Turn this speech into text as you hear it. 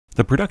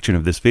The production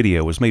of this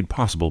video was made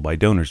possible by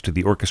donors to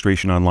the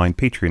Orchestration Online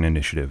Patreon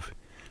initiative.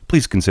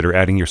 Please consider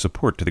adding your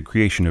support to the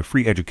creation of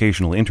free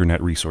educational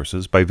internet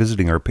resources by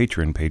visiting our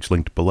Patreon page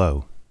linked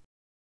below.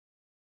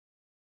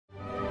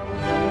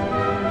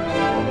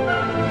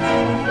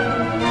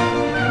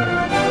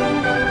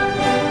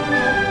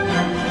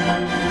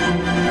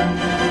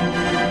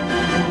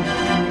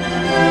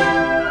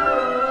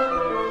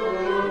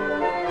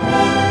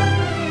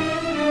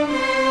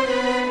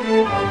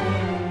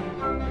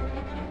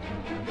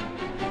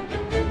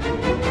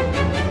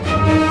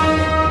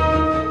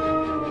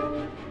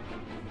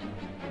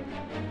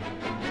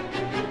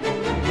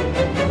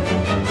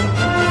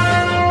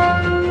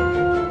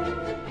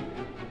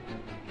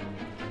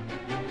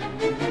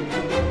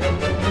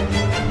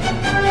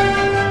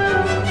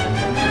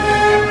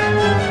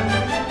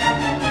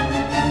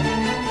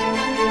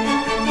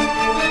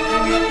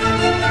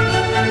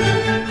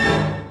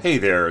 Hey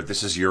there,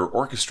 this is your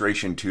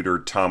orchestration tutor,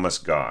 Thomas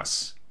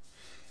Goss,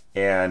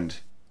 and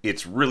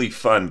it's really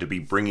fun to be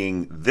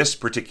bringing this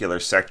particular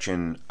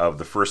section of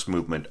the first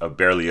movement of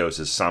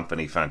Berlioz's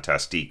Symphonie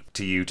Fantastique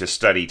to you to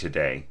study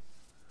today.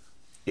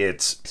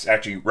 It's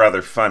actually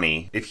rather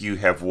funny if you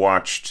have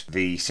watched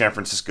the San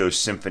Francisco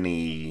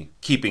Symphony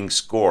Keeping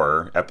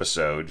Score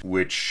episode,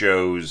 which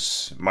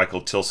shows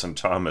Michael Tilson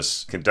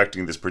Thomas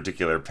conducting this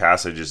particular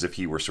passage as if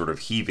he were sort of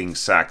heaving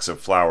sacks of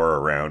flour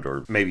around,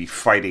 or maybe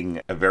fighting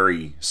a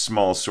very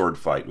small sword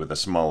fight with a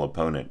small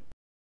opponent.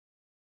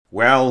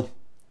 Well,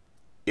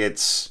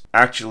 it's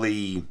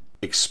actually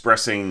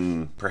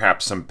expressing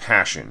perhaps some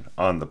passion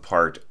on the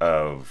part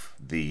of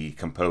the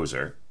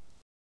composer.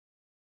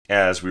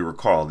 As we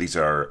recall, these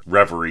are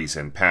reveries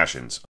and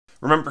passions.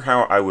 Remember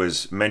how I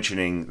was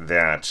mentioning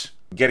that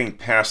getting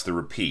past the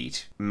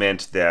repeat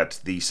meant that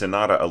the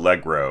sonata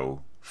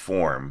allegro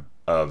form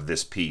of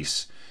this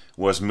piece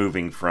was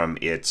moving from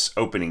its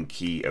opening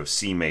key of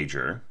C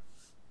major,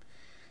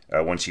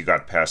 once you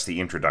got past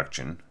the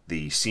introduction,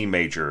 the C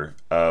major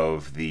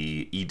of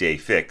the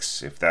Idée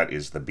fixe, if that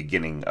is the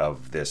beginning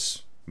of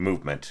this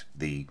movement,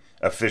 the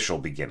official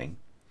beginning,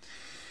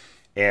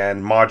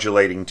 and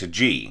modulating to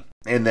G.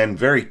 And then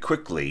very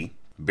quickly,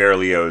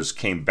 Berlioz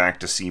came back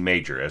to C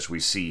major, as we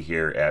see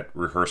here at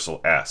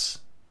Rehearsal S.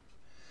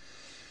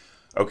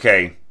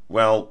 Okay,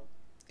 well,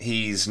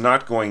 he's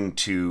not going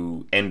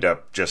to end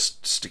up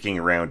just sticking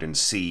around in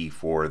C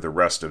for the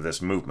rest of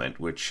this movement,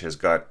 which has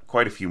got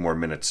quite a few more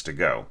minutes to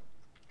go.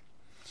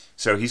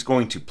 So he's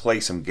going to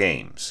play some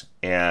games,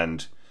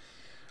 and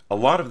a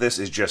lot of this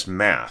is just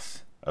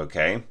math.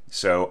 Okay,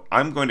 so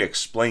I'm going to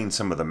explain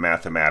some of the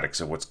mathematics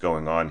of what's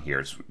going on here.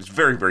 It's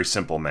very, very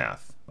simple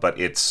math, but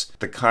it's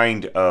the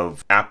kind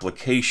of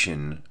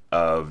application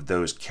of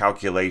those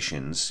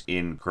calculations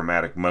in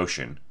chromatic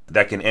motion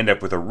that can end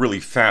up with a really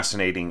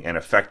fascinating and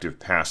effective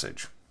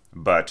passage.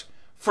 But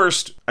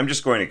first, I'm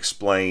just going to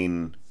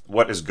explain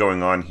what is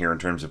going on here in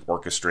terms of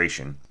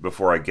orchestration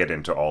before I get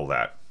into all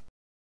that.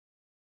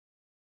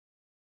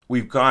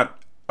 We've got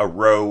a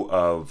row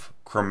of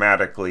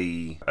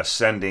chromatically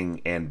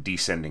ascending and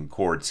descending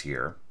chords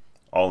here,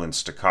 all in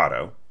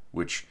staccato,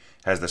 which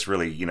has this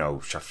really,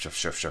 shuff, shuff,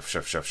 shuff, shuff,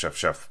 shuff, shuff, shuff,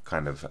 shuff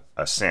kind of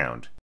a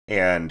sound.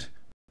 And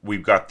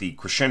we've got the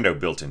crescendo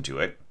built into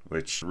it,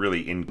 which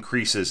really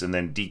increases and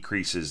then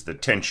decreases the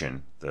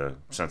tension, the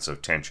sense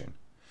of tension.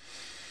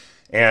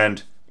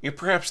 And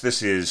perhaps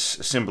this is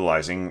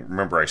symbolizing,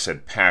 remember I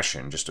said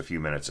passion just a few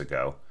minutes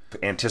ago,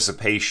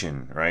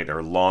 anticipation, right,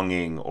 or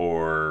longing,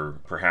 or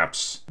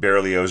perhaps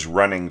Berlioz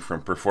running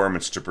from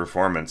performance to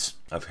performance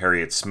of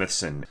Harriet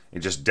Smithson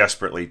and just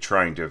desperately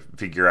trying to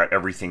figure out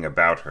everything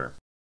about her.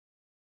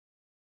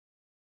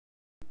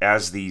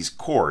 As these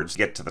chords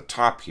get to the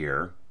top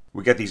here,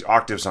 we get these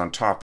octaves on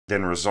top,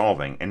 then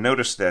resolving, and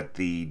notice that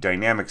the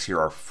dynamics here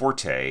are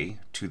forte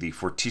to the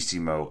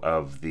fortissimo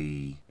of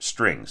the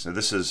strings. Now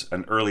this is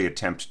an early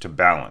attempt to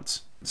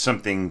balance,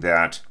 something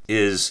that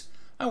is,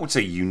 I wouldn't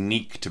say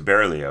unique to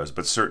Berlioz,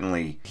 but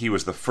certainly he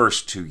was the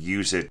first to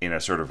use it in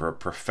a sort of a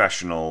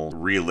professional,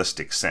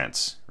 realistic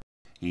sense.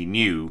 He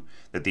knew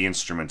that the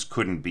instruments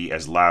couldn't be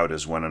as loud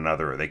as one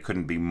another, or they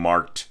couldn't be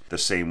marked the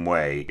same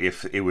way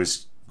if it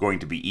was going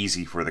to be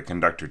easy for the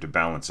conductor to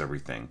balance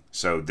everything.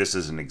 So this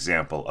is an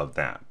example of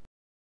that.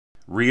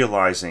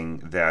 Realizing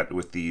that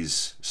with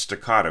these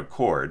staccato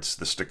chords,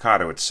 the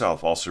staccato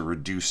itself also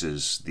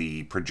reduces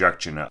the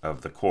projection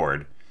of the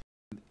chord,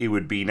 it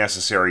would be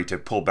necessary to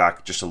pull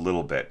back just a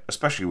little bit,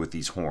 especially with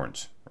these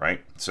horns,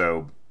 right?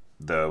 So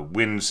the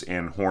winds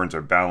and horns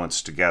are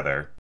balanced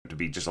together to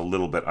be just a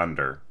little bit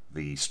under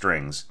the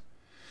strings,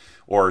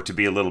 or to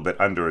be a little bit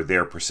under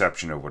their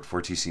perception of what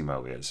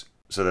fortissimo is,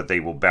 so that they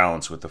will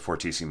balance with the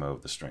fortissimo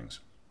of the strings.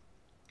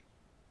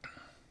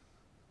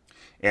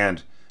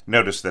 And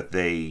notice that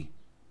they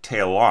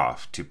tail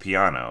off to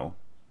piano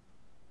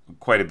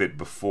quite a bit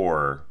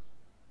before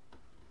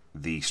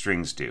the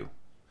strings do.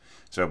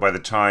 So by the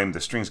time the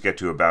strings get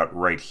to about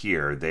right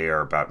here, they are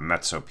about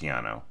mezzo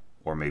piano,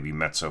 or maybe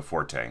mezzo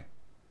forte.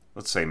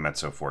 Let's say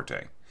mezzo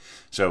forte.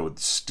 So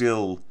it's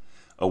still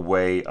a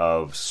way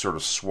of sort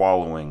of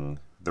swallowing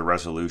the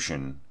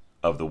resolution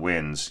of the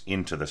winds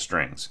into the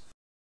strings.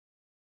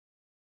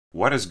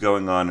 What is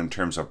going on in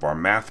terms of our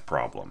math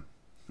problem?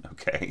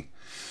 Okay.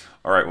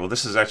 All right, well,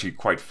 this is actually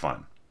quite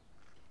fun.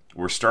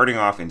 We're starting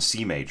off in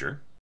C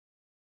major.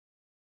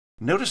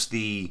 Notice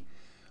the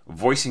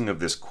voicing of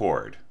this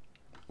chord.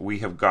 We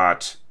have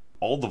got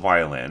all the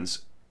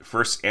violins,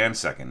 firsts and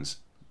seconds,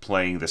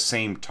 playing the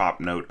same top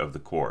note of the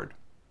chord.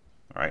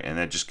 All right, and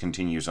that just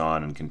continues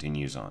on and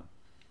continues on.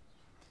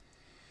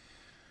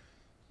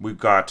 We've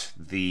got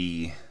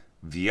the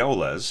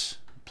violas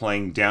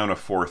playing down a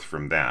fourth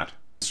from that,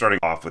 starting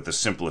off with the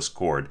simplest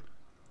chord,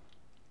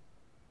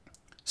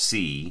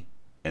 C,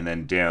 and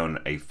then down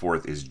a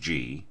fourth is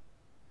G.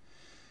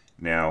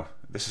 Now,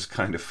 this is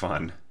kind of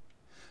fun.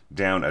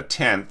 Down a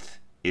tenth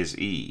is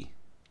E.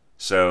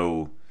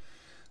 So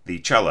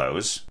the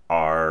cellos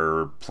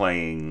are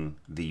playing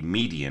the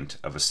mediant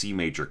of a C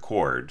major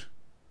chord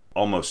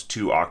almost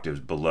 2 octaves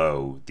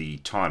below the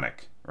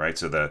tonic, right?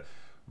 So the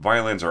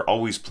violins are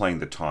always playing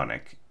the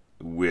tonic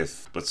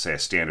with, let's say, a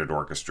standard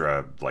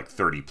orchestra, like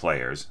 30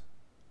 players.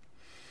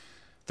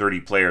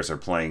 30 players are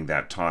playing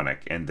that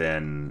tonic, and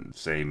then,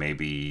 say,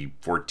 maybe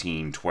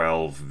 14,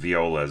 12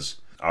 violas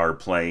are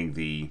playing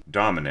the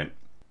dominant,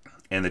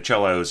 and the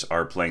cellos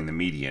are playing the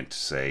mediant,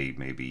 say,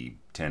 maybe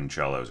 10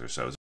 cellos or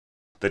so.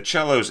 The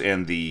cellos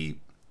and the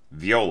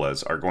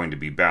violas are going to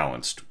be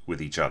balanced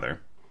with each other,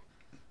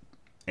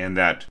 and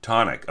that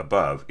tonic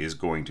above is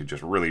going to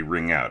just really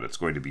ring out. It's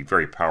going to be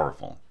very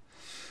powerful.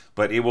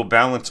 But it will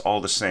balance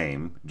all the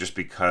same just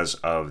because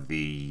of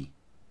the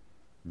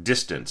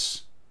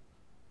distance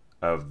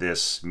of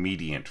this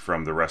mediant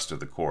from the rest of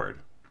the chord.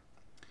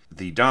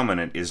 The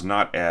dominant is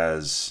not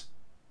as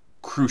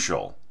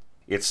crucial.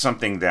 It's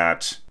something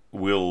that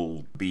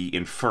will be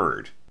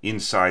inferred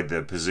inside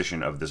the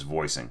position of this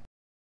voicing.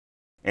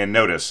 And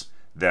notice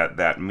that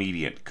that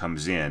mediant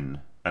comes in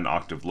an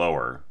octave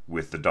lower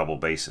with the double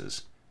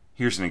basses.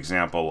 Here's an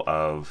example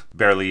of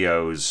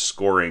Berlioz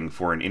scoring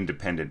for an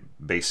independent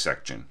bass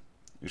section,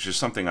 which is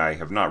something I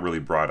have not really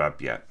brought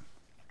up yet.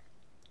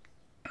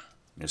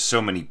 There's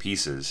so many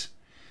pieces,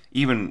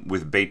 even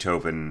with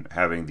Beethoven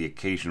having the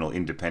occasional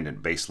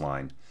independent bass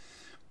line,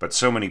 but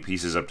so many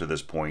pieces up to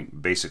this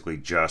point basically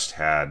just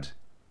had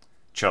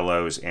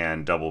cellos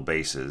and double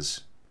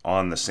basses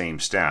on the same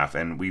staff,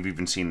 and we've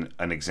even seen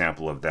an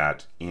example of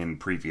that in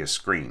previous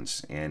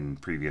screens, in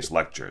previous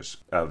lectures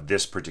of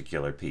this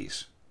particular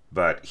piece.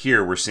 But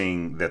here we're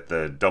seeing that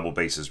the double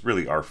basses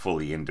really are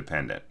fully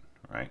independent,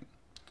 right?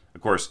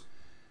 Of course,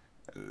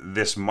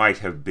 this might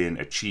have been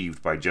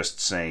achieved by just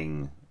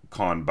saying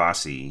con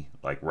bassi,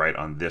 like right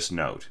on this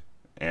note,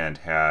 and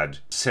had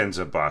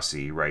senza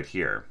bassi right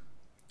here,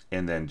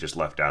 and then just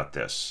left out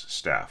this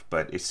staff.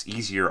 But it's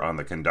easier on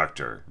the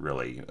conductor,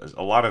 really.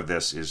 A lot of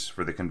this is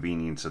for the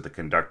convenience of the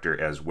conductor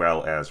as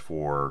well as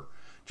for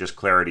just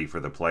clarity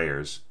for the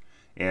players,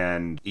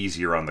 and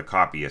easier on the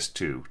copyist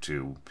too,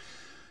 to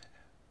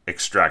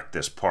extract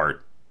this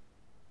part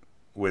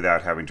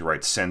without having to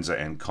write senza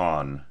and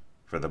con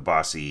for the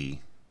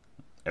bassi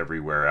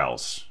everywhere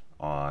else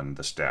on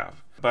the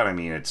staff. But I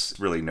mean, it's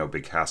really no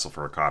big hassle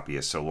for a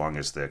copyist so long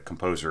as the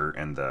composer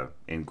and the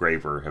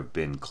engraver have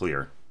been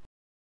clear.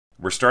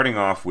 We're starting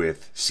off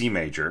with C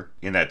major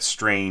in that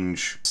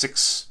strange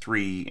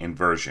 6-3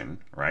 inversion,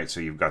 right? So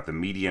you've got the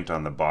mediant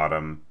on the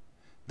bottom,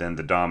 then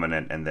the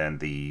dominant, and then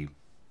the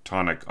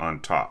tonic on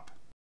top.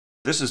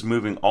 This is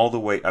moving all the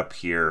way up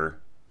here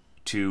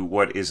to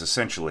what is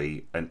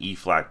essentially an E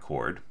flat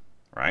chord,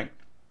 right?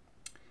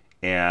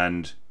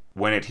 And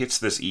when it hits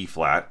this E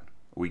flat,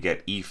 we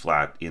get E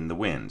flat in the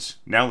winds.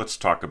 Now let's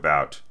talk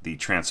about the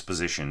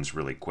transpositions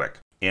really quick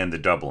and the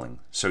doubling.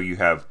 So you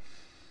have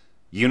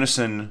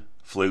unison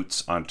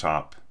flutes on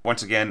top.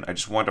 Once again, I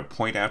just want to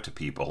point out to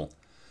people,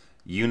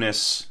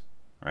 unison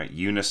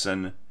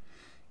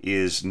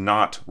is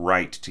not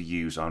right to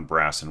use on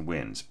brass and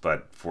winds,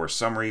 but for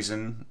some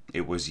reason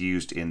it was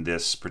used in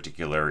this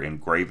particular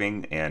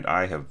engraving, and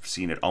I have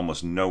seen it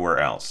almost nowhere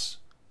else.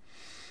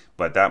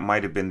 But that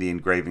might have been the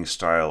engraving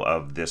style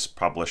of this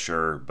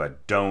publisher,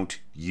 but don't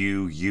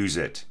you use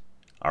it.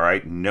 All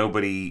right?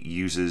 Nobody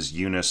uses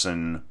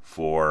unison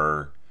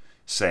for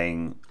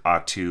saying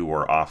A2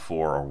 or A4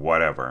 or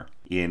whatever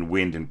in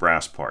wind and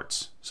brass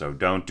parts. So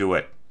don't do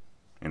it.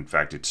 In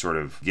fact, it sort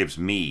of gives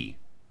me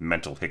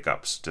mental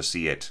hiccups to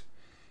see it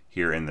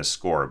here in the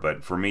score,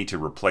 but for me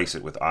to replace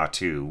it with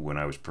A2 when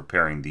I was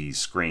preparing these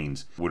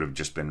screens would have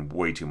just been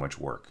way too much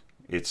work.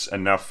 It's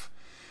enough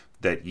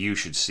that you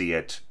should see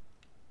it,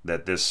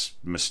 that this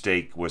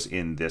mistake was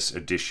in this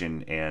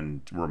edition,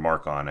 and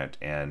remark on it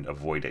and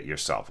avoid it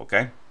yourself,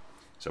 okay?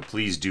 So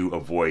please do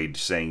avoid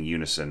saying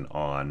unison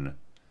on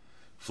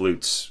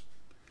flutes,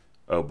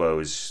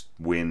 oboes,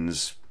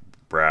 winds,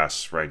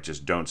 brass, right?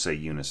 Just don't say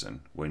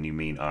unison when you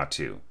mean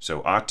A2.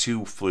 So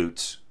A2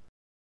 flutes,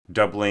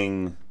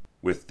 doubling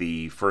with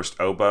the first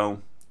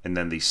oboe, and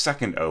then the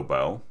second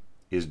oboe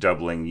is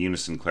doubling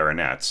unison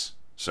clarinets.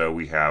 So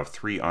we have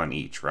 3 on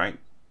each, right?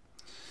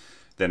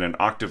 Then an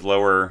octave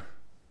lower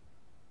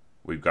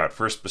we've got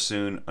first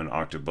bassoon, an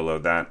octave below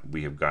that,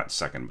 we have got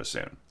second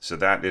bassoon. So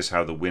that is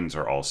how the winds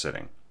are all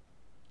sitting.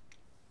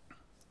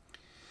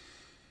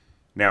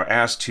 Now,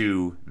 as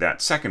to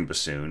that second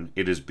bassoon,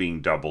 it is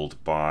being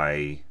doubled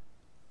by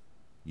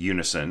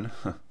unison,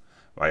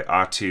 by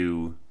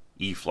A2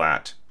 E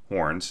flat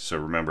horns. So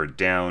remember,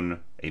 down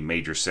a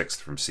major sixth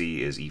from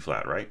C is E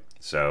flat, right?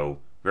 So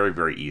very,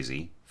 very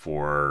easy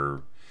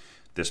for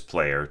this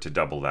player to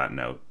double that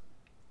note.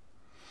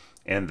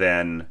 And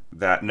then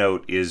that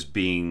note is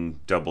being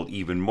doubled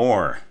even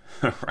more,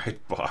 right,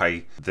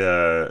 by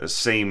the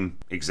same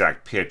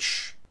exact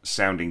pitch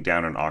sounding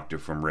down an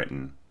octave from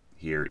written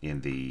here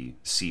in the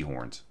C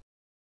horns.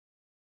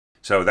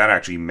 So that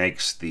actually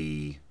makes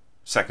the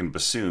second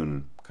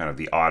bassoon kind of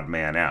the odd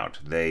man out.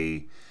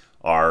 They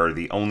are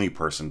the only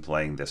person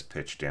playing this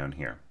pitch down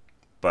here.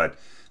 But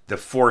the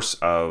force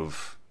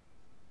of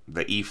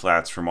the E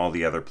flats from all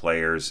the other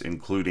players,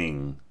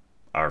 including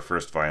our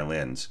first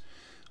violins,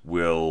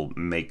 will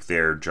make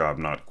their job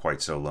not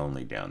quite so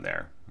lonely down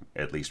there,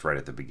 at least right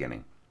at the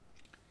beginning.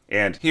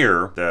 And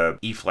here, the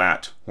E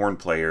flat horn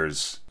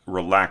players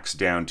relax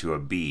down to a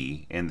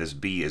B, and this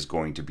B is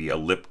going to be a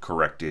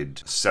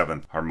lip-corrected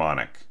seventh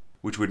harmonic,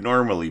 which would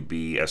normally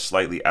be a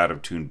slightly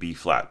out-of-tune B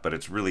flat, but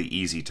it's really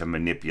easy to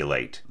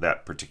manipulate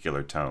that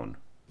particular tone.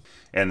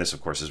 And this,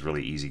 of course, is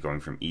really easy going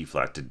from E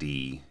flat to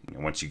D.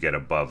 Once you get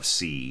above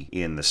C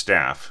in the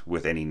staff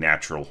with any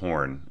natural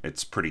horn,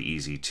 it's pretty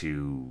easy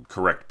to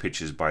correct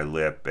pitches by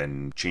lip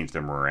and change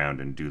them around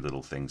and do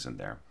little things in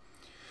there.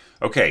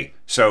 Okay,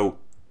 so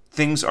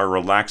things are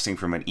relaxing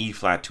from an E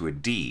flat to a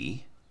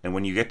D, and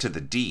when you get to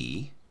the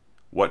D,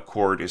 what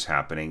chord is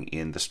happening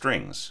in the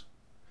strings?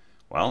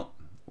 Well,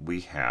 we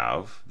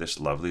have this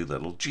lovely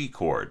little G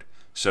chord.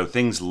 So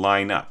things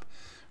line up,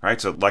 right?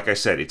 So like I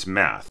said, it's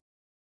math.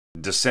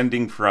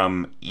 Descending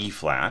from E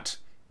flat,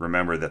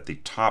 remember that the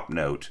top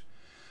note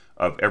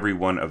of every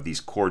one of these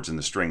chords in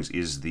the strings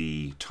is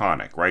the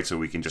tonic, right? So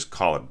we can just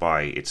call it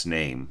by its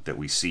name that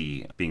we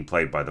see being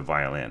played by the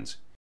violins.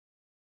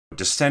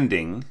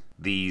 Descending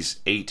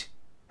these 8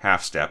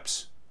 half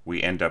steps,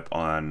 we end up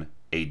on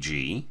a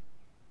G,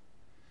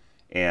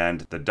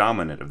 and the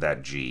dominant of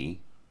that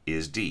G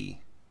is D,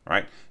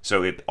 right?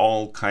 So it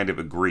all kind of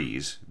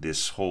agrees,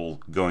 this whole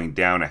going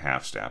down a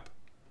half step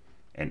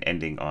and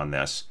ending on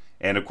this.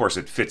 And of course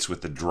it fits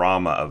with the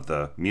drama of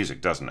the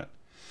music, doesn't it?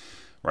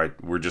 Right?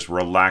 We're just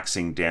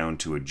relaxing down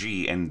to a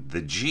G, and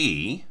the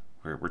G,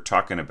 we're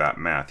talking about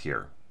math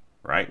here,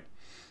 right?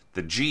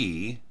 The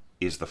G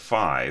is the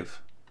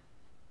 5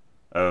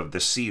 of the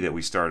C that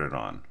we started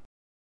on.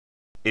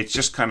 It's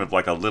just kind of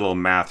like a little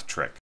math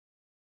trick.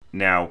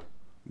 Now,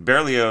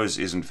 Berlioz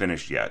isn't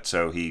finished yet,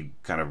 so he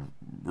kind of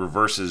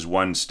reverses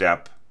one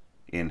step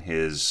in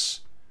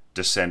his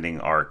descending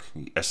arc.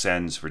 He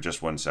ascends for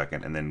just 1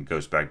 second and then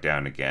goes back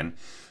down again.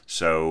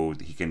 So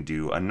he can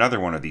do another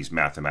one of these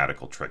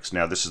mathematical tricks.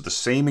 Now, this is the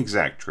same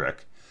exact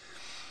trick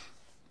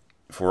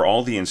for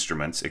all the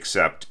instruments,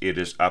 except it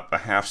is up a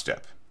half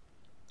step,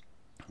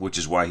 which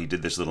is why he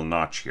did this little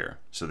notch here,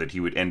 so that he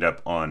would end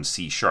up on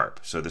C sharp.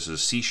 So this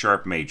is C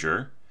sharp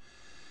major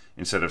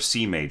instead of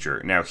C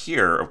major. Now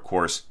here, of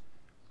course,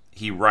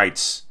 he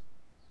writes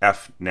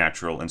F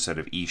natural instead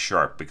of E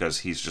sharp because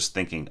he's just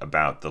thinking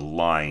about the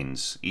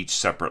lines, each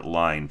separate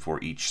line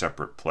for each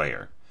separate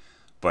player.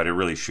 But it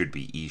really should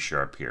be E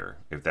sharp here,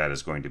 if that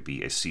is going to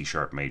be a C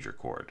sharp major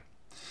chord.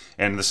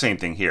 And the same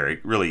thing here.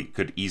 It really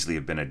could easily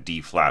have been a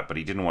D flat, but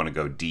he didn't want to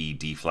go D,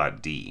 D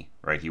flat, D,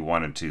 right? He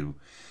wanted to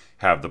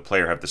have the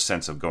player have the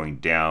sense of going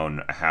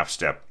down a half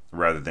step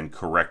rather than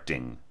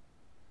correcting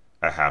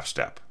a half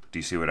step. Do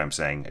you see what I'm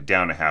saying?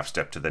 Down a half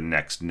step to the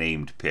next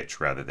named pitch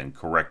rather than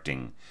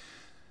correcting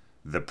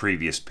the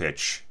previous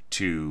pitch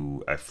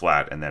to a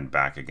flat and then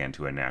back again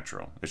to a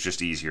natural. It's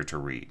just easier to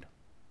read.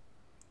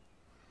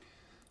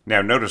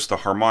 Now notice the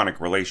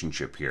harmonic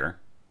relationship here.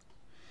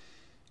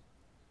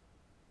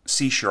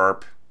 C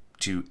sharp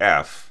to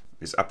F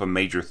is up a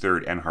major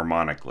third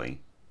enharmonically,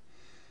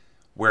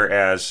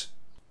 whereas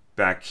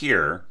back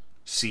here,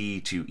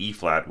 C to E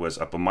flat was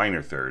up a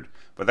minor third,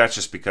 but that's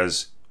just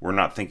because we're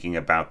not thinking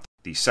about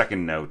the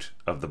second note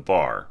of the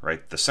bar,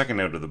 right? The second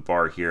note of the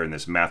bar here in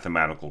this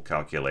mathematical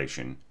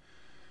calculation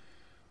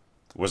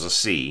was a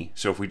C.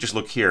 So if we just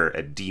look here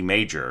at D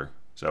major,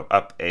 so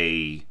up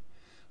a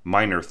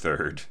minor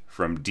third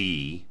from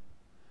D,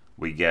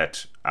 we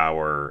get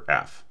our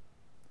F.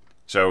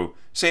 So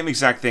same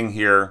exact thing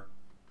here.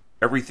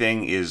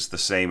 Everything is the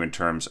same in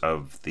terms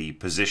of the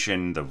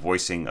position, the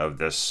voicing of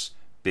this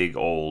big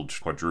old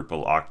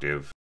quadruple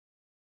octave.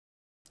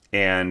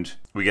 And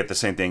we get the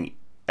same thing,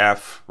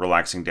 F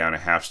relaxing down a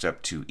half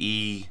step to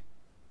E,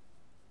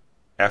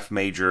 F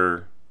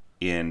major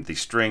in the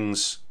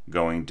strings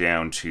going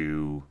down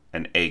to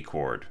an A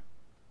chord.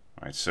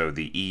 All right, so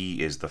the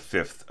E is the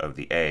fifth of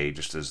the A,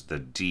 just as the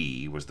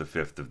D was the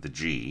fifth of the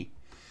G.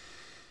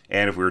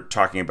 And if we were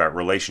talking about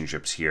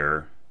relationships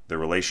here, the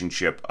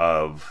relationship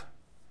of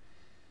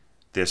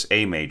this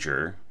A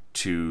major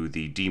to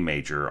the D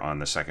major on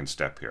the second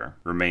step here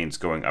remains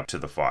going up to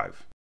the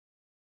 5.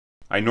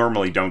 I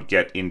normally don't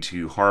get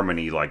into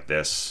harmony like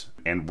this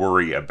and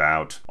worry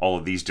about all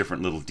of these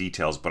different little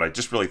details, but I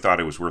just really thought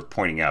it was worth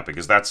pointing out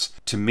because that's,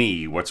 to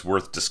me, what's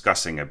worth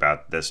discussing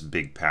about this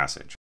big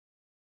passage.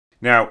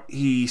 Now,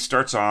 he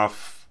starts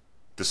off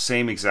the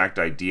same exact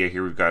idea.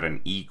 Here we've got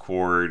an E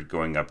chord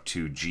going up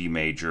to G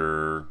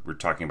major. We're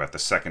talking about the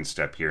second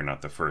step here,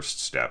 not the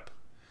first step.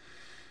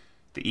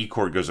 The E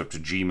chord goes up to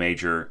G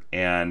major,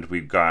 and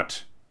we've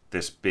got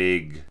this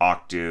big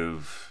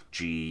octave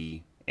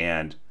G,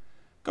 and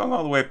going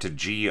all the way up to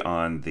G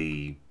on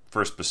the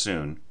first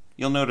bassoon,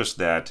 you'll notice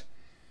that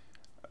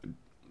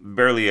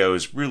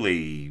Berlioz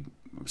really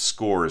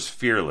scores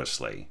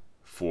fearlessly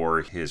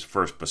for his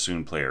first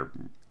bassoon player.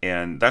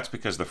 And that's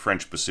because the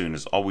French bassoon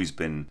has always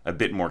been a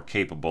bit more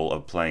capable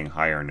of playing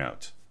higher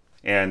notes.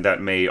 And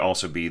that may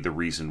also be the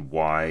reason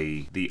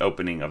why the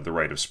opening of the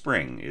Rite of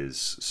Spring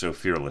is so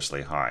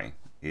fearlessly high,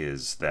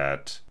 is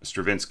that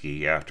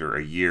Stravinsky, after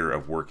a year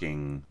of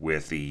working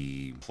with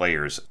the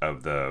players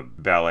of the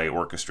ballet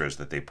orchestras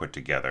that they put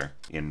together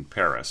in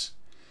Paris,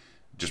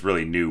 just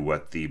really knew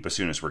what the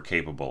bassoonists were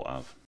capable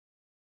of.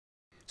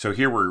 So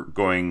here we're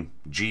going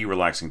G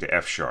relaxing to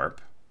F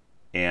sharp,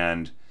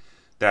 and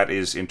that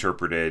is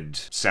interpreted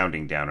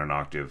sounding down an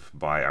octave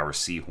by our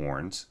C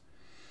horns.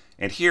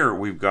 And here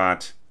we've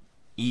got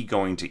E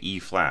going to E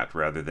flat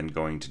rather than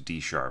going to D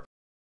sharp.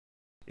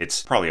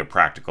 It's probably a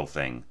practical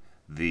thing.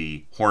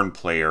 The horn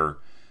player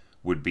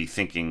would be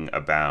thinking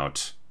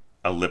about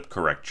a lip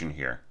correction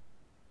here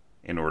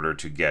in order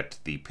to get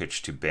the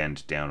pitch to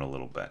bend down a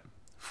little bit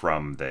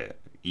from the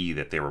E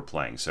that they were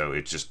playing. So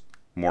it's just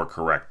more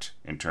correct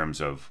in terms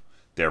of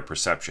their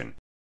perception.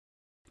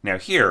 Now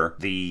here,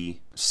 the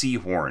C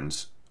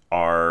horns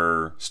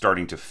are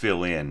starting to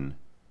fill in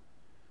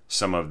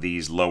some of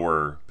these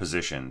lower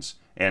positions.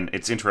 And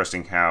it's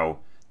interesting how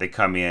they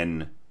come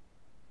in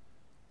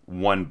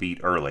one beat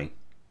early,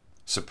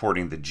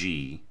 supporting the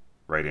G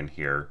right in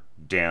here,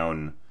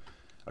 down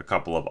a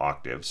couple of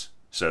octaves.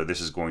 So this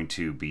is going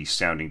to be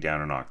sounding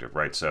down an octave,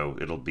 right? So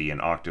it'll be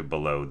an octave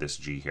below this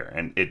G here.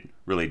 And it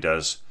really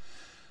does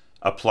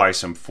apply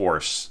some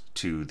force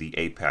to the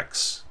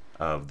apex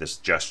of this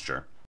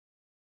gesture.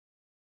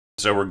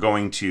 So we're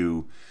going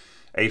to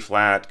A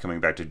flat, coming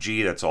back to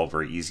G. That's all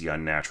very easy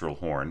on natural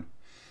horn.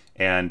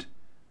 And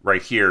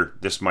right here,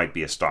 this might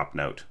be a stop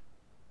note.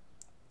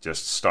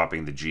 Just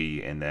stopping the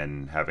G and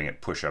then having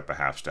it push up a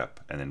half step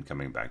and then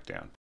coming back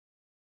down.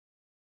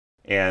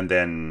 And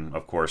then,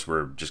 of course,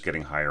 we're just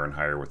getting higher and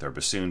higher with our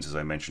bassoons, as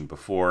I mentioned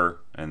before,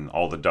 and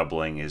all the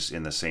doubling is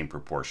in the same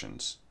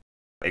proportions.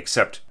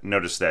 Except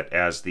notice that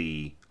as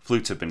the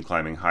flutes have been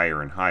climbing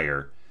higher and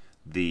higher,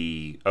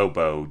 the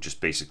oboe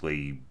just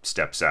basically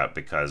steps out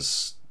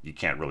because you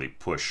can't really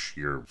push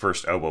your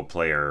first oboe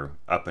player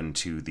up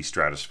into the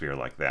stratosphere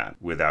like that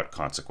without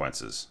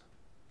consequences.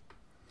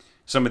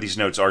 Some of these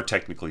notes are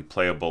technically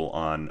playable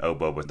on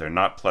oboe, but they're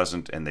not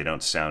pleasant and they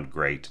don't sound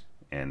great,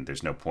 and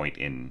there's no point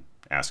in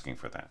asking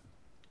for that.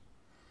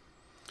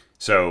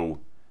 So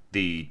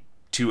the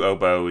two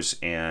oboes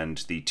and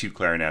the two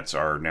clarinets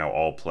are now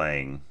all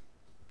playing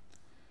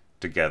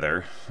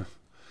together,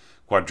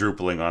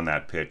 quadrupling on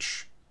that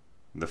pitch.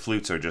 The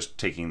flutes are just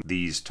taking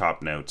these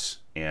top notes,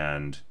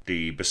 and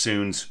the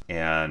bassoons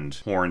and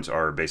horns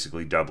are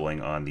basically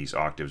doubling on these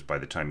octaves by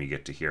the time you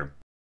get to here.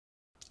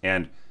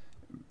 And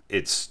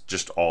it's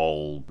just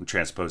all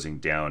transposing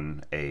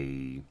down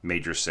a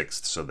major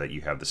sixth so that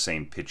you have the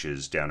same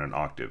pitches down an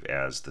octave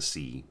as the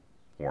C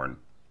horn,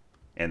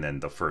 and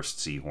then the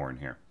first C horn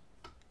here.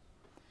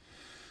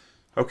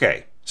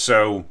 Okay,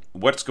 so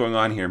what's going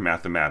on here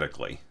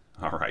mathematically?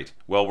 All right,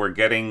 well, we're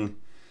getting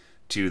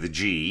to the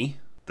G,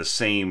 the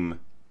same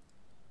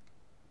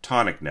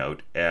tonic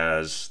note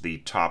as the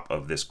top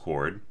of this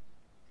chord,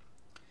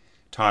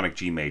 tonic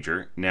G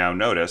major. Now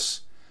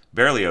notice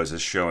Berlioz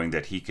is showing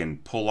that he can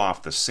pull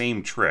off the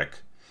same trick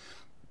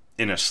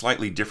in a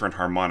slightly different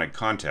harmonic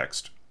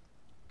context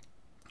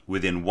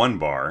within one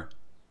bar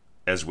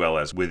as well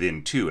as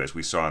within two, as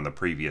we saw on the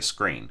previous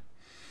screen.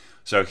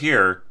 So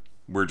here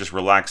we're just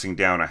relaxing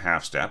down a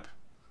half step,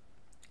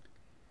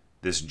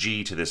 this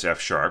G to this F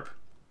sharp,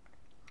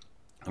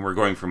 and we're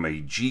going from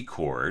a G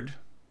chord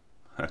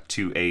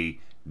to a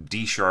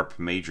D sharp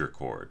major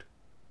chord.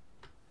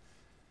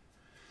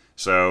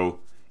 So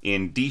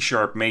in D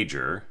sharp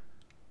major,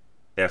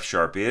 F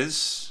sharp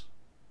is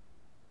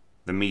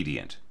the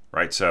mediant,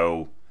 right?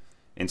 So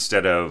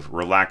instead of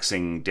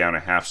relaxing down a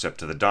half step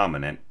to the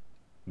dominant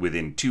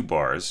within two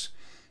bars,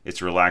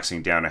 it's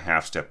relaxing down a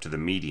half step to the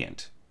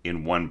mediant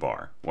in one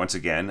bar. Once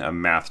again, a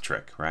math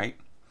trick, right?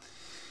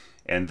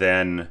 And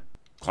then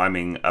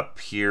climbing up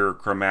here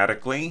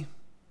chromatically.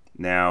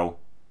 Now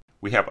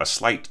we have a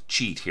slight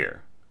cheat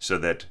here so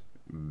that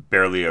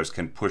Berlioz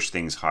can push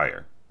things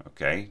higher,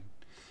 okay?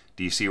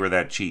 Do you see where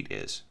that cheat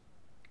is?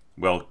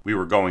 Well, we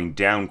were going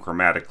down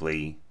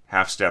chromatically,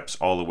 half steps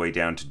all the way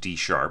down to D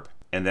sharp,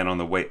 and then on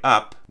the way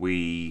up,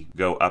 we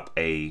go up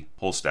a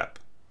whole step.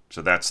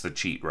 So that's the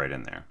cheat right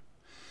in there.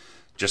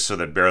 Just so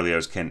that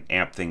Berlioz can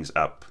amp things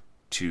up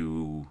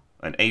to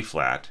an A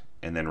flat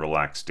and then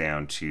relax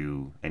down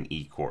to an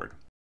E chord.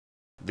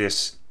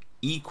 this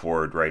E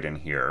chord right in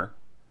here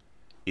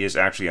is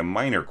actually a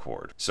minor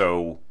chord.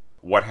 So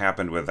what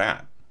happened with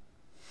that?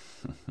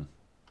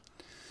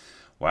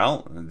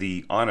 Well,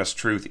 the honest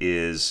truth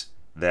is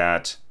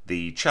that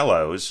the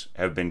cellos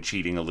have been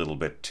cheating a little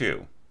bit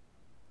too.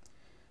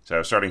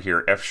 So starting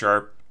here, F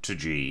sharp to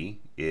G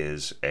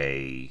is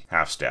a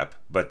half step,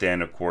 but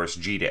then of course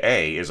G to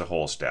A is a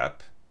whole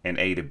step, and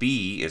A to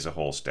B is a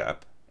whole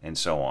step, and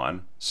so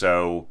on.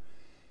 So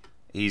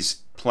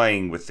he's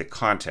playing with the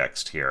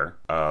context here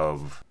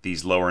of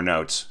these lower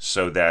notes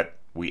so that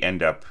we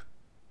end up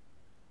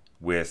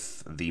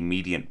with the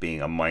mediant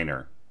being a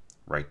minor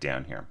right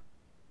down here.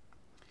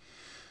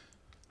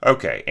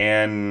 Okay,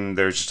 and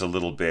there's just a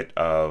little bit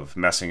of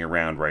messing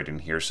around right in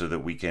here so that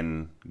we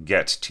can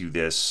get to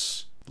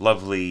this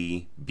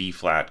lovely B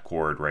flat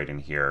chord right in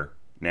here.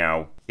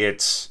 Now,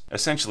 it's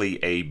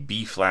essentially a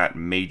B flat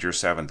major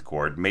seventh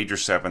chord. Major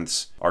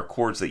sevenths are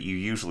chords that you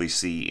usually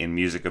see in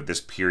music of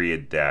this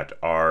period that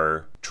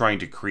are trying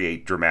to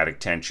create dramatic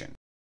tension.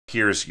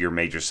 Here's your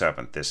major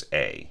seventh, this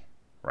A,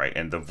 right?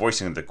 And the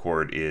voicing of the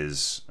chord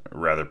is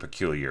rather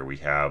peculiar. We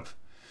have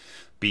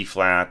B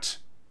flat,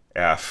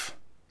 F,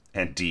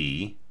 and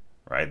D,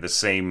 right? The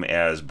same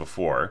as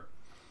before,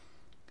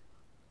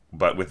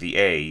 but with the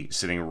A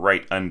sitting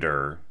right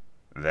under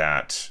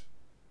that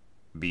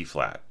B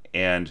flat.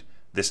 And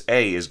this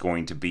A is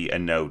going to be a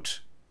note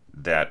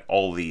that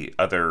all the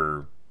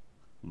other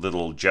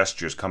little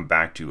gestures come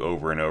back to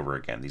over and over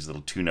again. These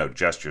little two-note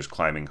gestures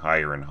climbing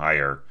higher and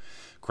higher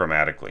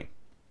chromatically.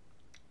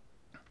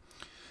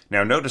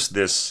 Now notice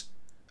this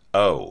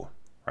O,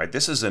 right?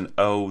 This is an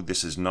O.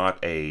 This is not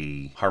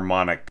a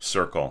harmonic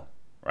circle,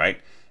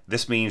 right?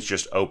 This means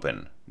just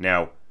open.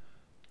 Now,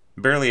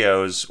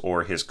 Berlioz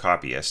or his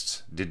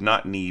copyists did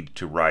not need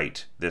to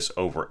write this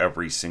over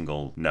every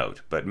single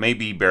note, but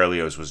maybe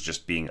Berlioz was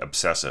just being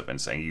obsessive and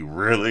saying, you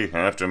really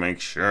have to make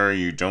sure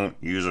you don't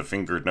use a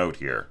fingered note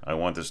here. I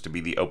want this to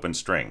be the open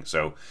string.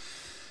 So,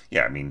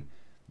 yeah, I mean,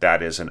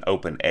 that is an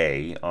open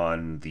A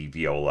on the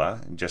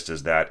viola, just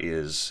as that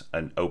is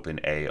an open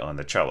A on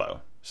the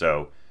cello.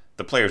 So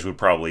the players would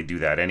probably do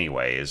that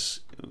anyways,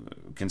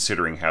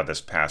 considering how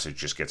this passage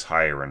just gets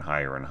higher and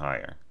higher and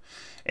higher.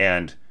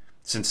 And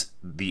since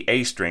the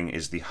A string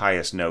is the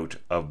highest note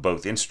of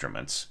both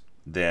instruments,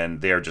 then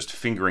they are just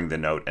fingering the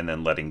note and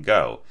then letting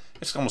go.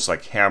 It's almost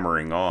like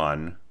hammering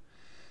on,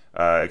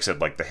 except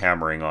like the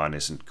hammering on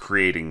isn't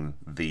creating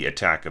the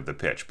attack of the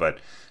pitch, but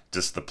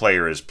just the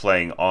player is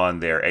playing on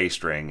their A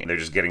string, and they're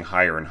just getting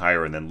higher and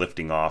higher and then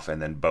lifting off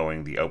and then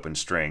bowing the open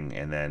string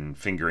and then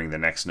fingering the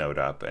next note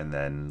up and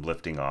then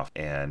lifting off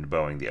and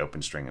bowing the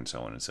open string and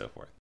so on and so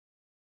forth.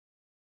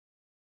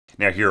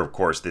 Now here, of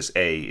course, this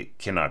A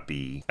cannot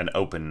be an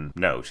open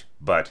note,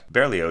 but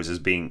Berlioz is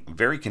being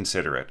very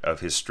considerate of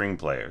his string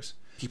players.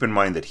 Keep in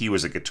mind that he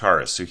was a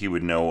guitarist, so he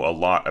would know a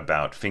lot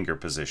about finger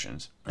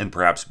positions, and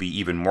perhaps be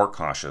even more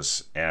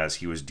cautious as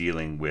he was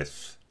dealing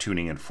with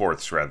tuning in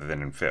fourths rather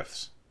than in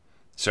fifths.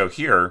 So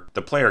here,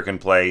 the player can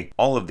play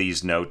all of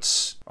these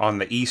notes on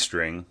the E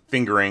string,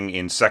 fingering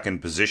in second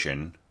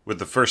position, with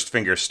the first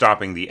finger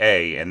stopping the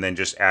A and then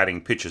just adding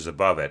pitches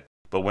above it.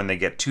 But when they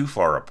get too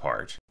far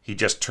apart, he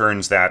just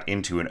turns that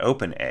into an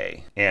open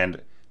A.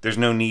 And there's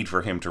no need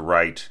for him to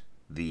write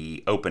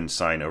the open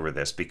sign over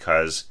this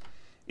because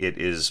it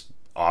is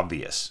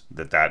obvious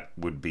that that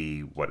would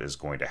be what is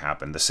going to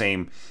happen. The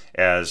same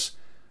as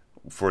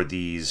for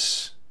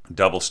these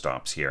double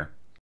stops here.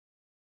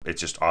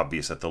 It's just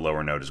obvious that the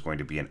lower note is going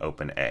to be an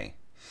open A.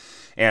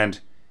 And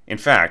in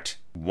fact,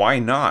 why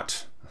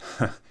not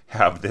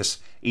have this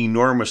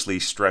enormously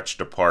stretched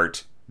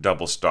apart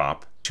double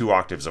stop 2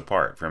 octaves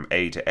apart from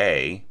A to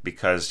A,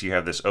 because you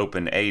have this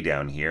open A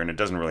down here, and it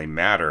doesn't really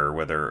matter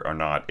whether or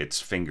not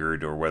it's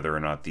fingered or whether or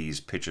not these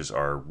pitches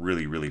are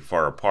really, really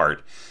far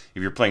apart.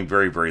 If you're playing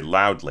very, very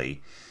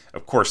loudly,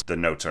 of course the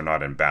notes are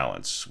not in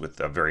balance with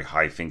a very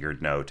high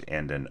fingered note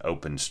and an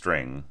open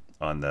string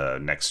on the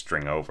next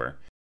string over.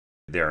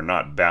 They are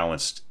not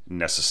balanced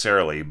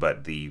necessarily,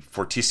 but the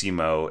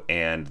fortissimo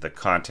and the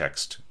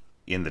context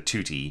in the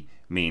tutti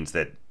means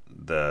that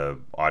the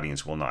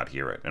audience will not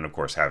hear it. And of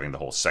course, having the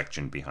whole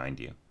section behind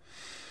you.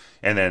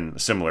 And then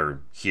similar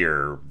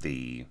here,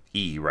 the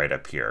E right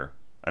up here,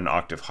 an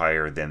octave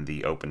higher than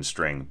the open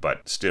string,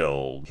 but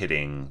still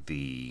hitting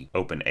the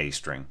open A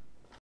string.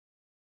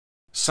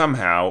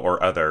 Somehow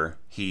or other,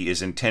 he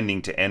is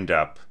intending to end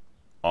up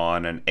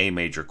on an A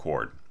major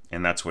chord.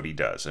 And that's what he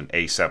does, an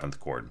A seventh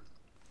chord.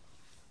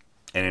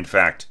 And in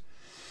fact,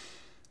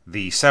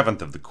 the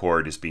seventh of the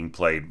chord is being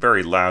played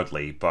very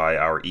loudly by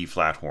our E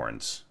flat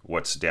horns.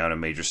 What's down a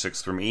major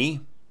sixth from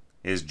E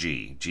is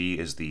G. G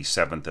is the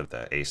seventh of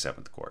the A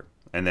seventh chord.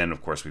 And then,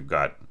 of course, we've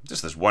got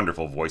just this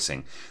wonderful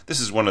voicing. This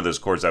is one of those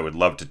chords I would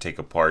love to take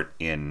apart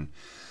in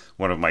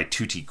one of my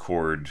tutti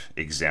chord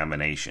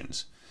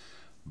examinations.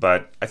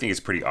 But I think it's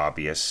pretty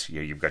obvious.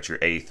 You've got your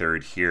A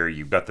third here.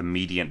 You've got the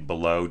mediant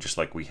below, just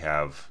like we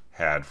have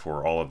had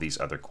for all of these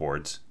other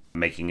chords,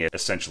 making it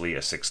essentially a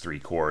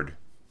 6-3 chord.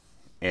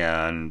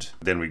 And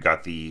then we've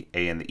got the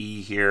A and the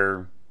E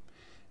here,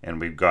 and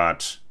we've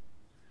got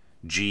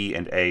G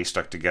and A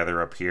stuck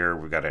together up here.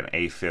 We've got an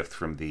A fifth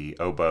from the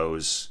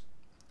oboes.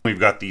 We've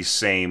got these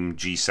same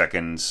G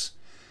seconds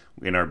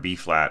in our B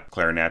flat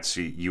clarinets.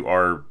 You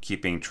are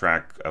keeping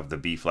track of the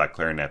B flat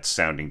clarinets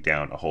sounding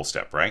down a whole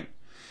step, right?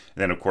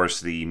 And then, of course,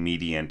 the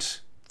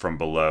mediant from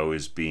below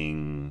is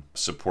being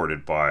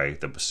supported by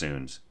the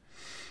bassoons.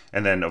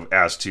 And then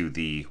as to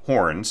the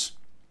horns,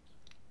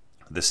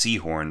 the C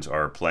horns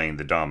are playing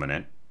the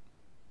dominant.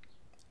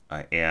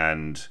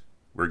 And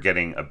we're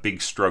getting a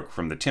big stroke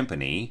from the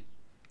timpani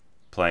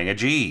playing a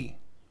G.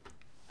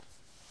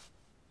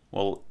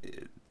 Well,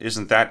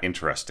 isn't that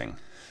interesting?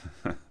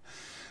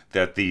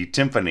 That the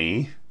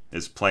timpani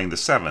is playing the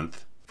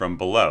seventh from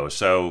below.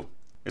 So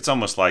it's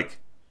almost like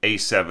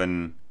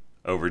A7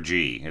 over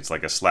G. It's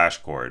like a slash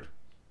chord.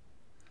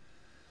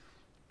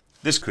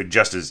 This could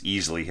just as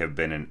easily have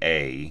been an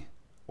A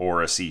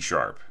or a C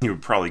sharp. You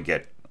would probably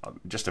get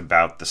just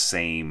about the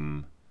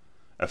same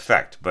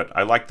effect, but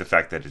I like the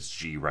fact that it's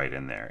G right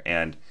in there.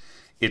 And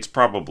it's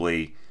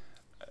probably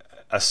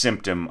a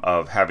symptom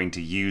of having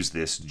to use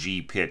this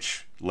G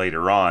pitch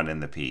later on in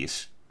the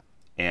piece,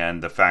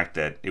 and the fact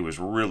that it was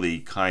really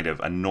kind of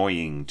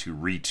annoying to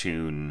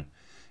retune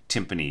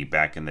timpani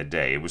back in the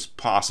day. It was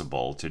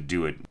possible to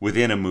do it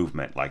within a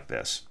movement like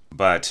this,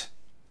 but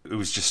it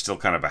was just still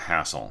kind of a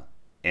hassle.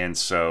 And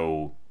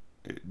so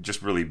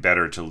just really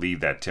better to leave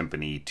that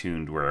timpani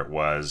tuned where it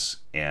was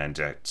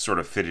and sort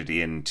of fit it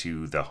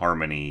into the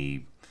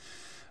harmony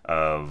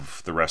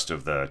of the rest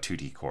of the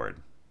tutti chord.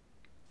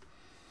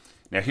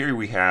 Now here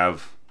we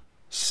have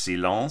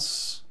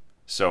silence.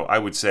 So I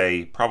would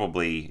say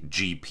probably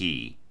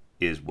GP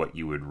is what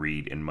you would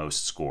read in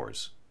most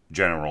scores.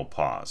 General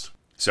pause.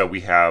 So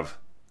we have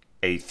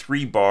a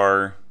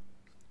 3-bar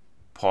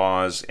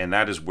pause, and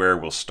that is where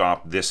we'll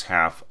stop this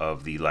half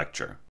of the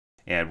lecture.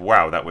 And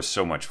wow, that was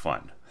so much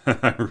fun.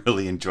 I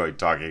really enjoyed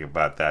talking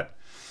about that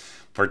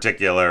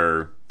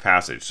particular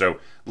passage. So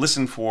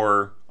listen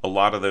for a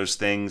lot of those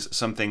things.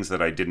 Some things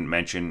that I didn't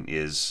mention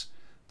is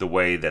the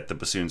way that the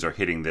bassoons are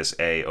hitting this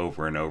A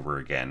over and over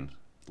again,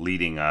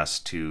 leading us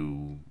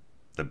to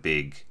the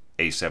big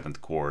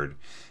A7th chord,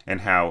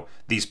 and how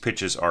these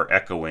pitches are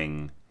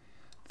echoing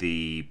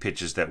the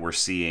pitches that we're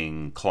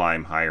seeing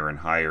climb higher and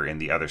higher in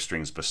the other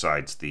strings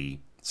besides the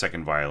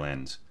second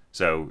violins.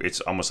 So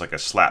it's almost like a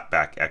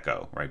slap-back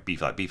echo, right? B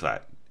flat, B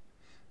flat,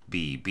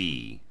 B,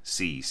 B,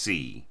 C,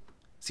 C,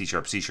 C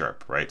sharp, C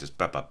sharp, right? Just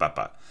ba, ba, ba,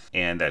 ba.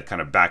 And that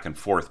kind of back and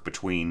forth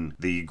between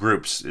the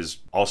groups is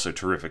also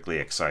terrifically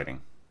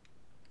exciting.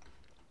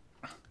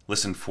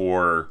 Listen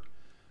for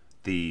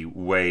the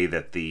way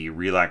that the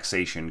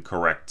relaxation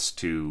corrects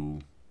to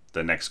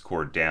the next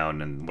chord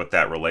down and what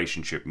that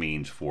relationship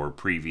means for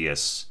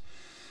previous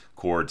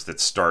chords that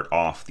start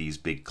off these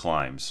big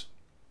climbs.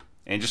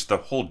 And just the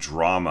whole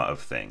drama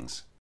of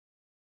things.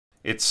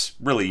 It's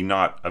really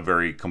not a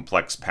very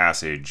complex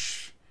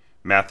passage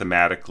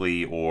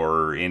mathematically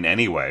or in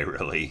any way,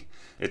 really.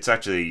 It's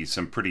actually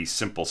some pretty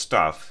simple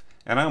stuff,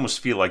 and I almost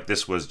feel like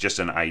this was just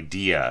an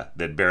idea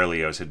that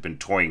Berlioz had been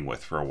toying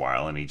with for a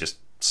while, and he just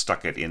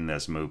stuck it in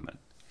this movement.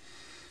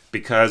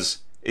 Because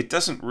it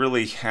doesn't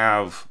really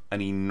have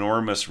an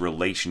enormous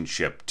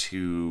relationship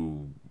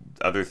to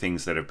other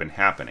things that have been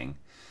happening.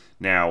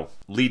 Now,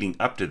 leading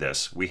up to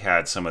this, we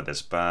had some of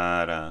this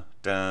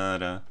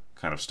ba-da-da-da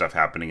kind of stuff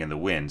happening in the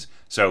winds,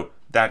 so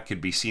that could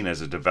be seen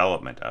as a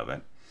development of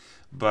it.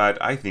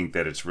 But I think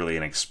that it's really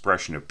an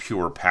expression of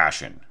pure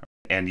passion,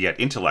 and yet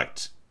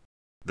intellect.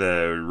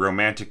 The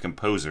Romantic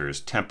composers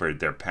tempered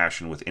their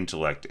passion with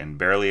intellect, and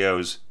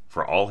Berlioz,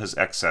 for all his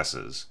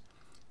excesses,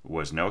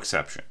 was no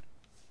exception.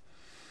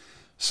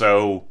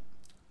 So,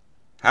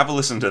 have a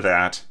listen to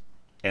that,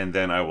 and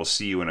then I will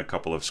see you in a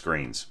couple of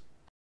screens.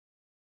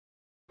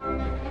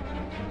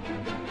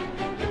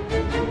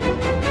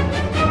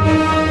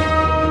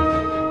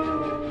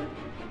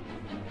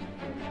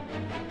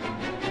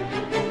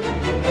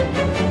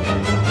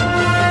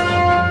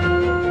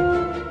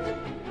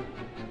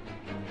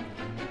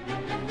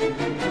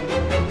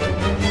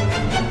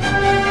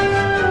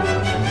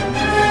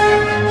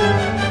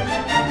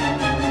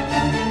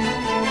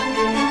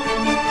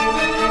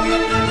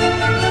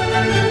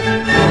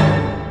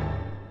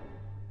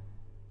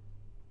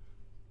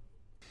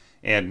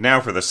 And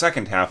now for the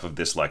second half of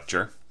this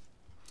lecture.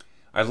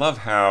 I love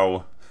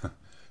how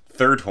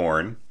third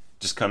horn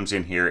just comes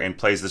in here and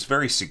plays this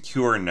very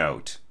secure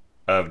note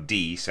of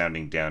D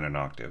sounding down an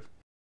octave.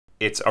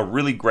 It's a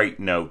really great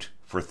note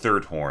for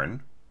third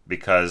horn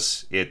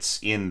because it's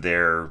in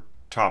their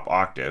top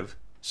octave,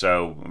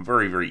 so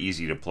very, very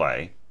easy to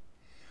play.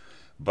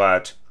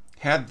 But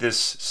had this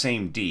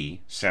same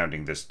D,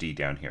 sounding this D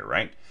down here,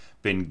 right,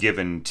 been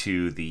given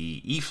to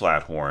the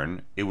E-flat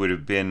horn, it would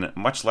have been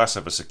much less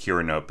of a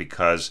secure note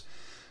because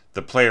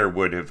the player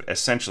would have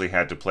essentially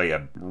had to play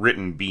a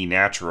written B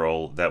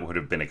natural that would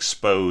have been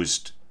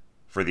exposed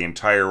for the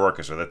entire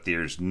orchestra, that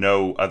there's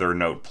no other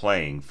note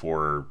playing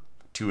for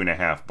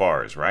 2.5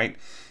 bars, right?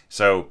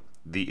 So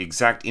the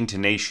exact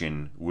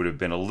intonation would have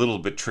been a little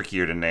bit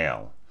trickier to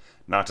nail.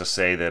 Not to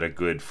say that a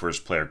good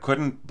first player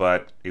couldn't,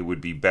 but it would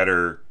be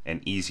better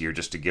and easier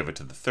just to give it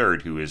to the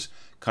third, who is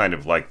kind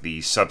of like the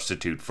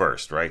substitute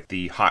first, right?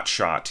 The hot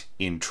shot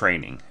in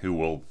training, who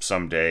will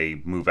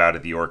someday move out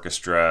of the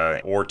orchestra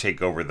or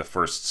take over the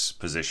first's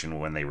position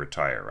when they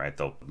retire, right?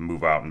 They'll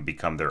move out and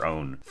become their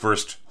own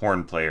first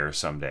horn player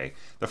someday.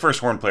 The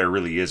first horn player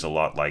really is a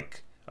lot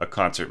like a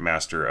concert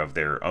master of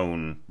their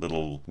own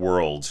little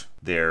world,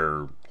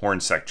 their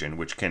horn section,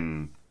 which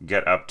can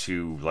get up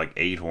to like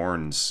 8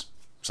 horns,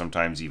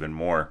 sometimes even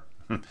more,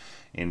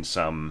 in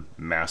some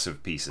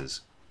massive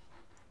pieces.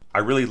 I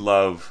really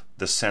love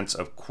the sense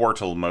of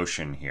quartal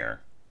motion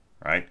here,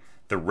 right?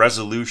 The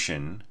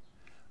resolution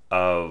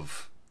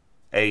of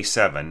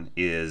A7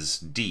 is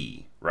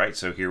D, right?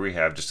 So here we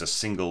have just a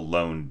single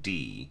lone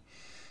D,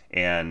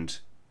 and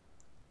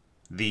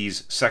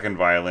these second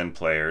violin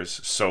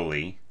players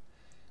solely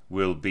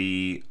will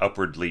be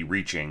upwardly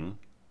reaching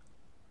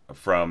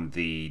from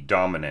the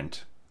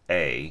dominant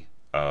A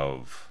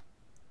of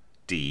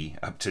D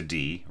up to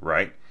D,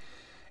 right?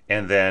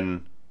 And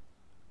then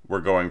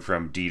we're going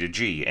from D to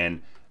G.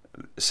 And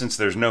since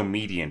there's no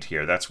mediant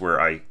here, that's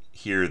where I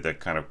hear the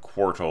kind of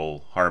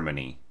quartal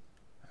harmony.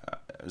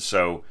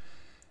 So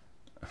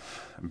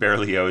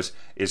Berlioz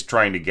is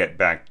trying to get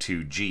back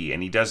to G,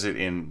 and he does it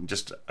in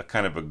just a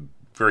kind of a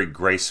very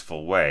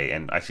graceful way,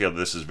 and I feel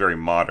this is very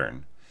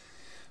modern.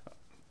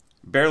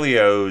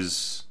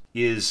 Berlioz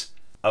is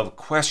of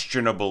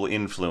questionable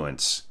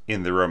influence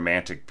in the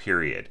Romantic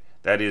period.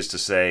 That is to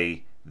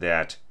say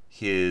that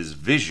his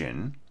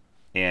vision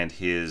and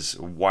his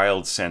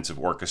wild sense of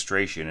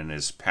orchestration and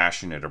his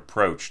passionate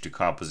approach to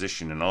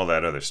composition and all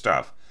that other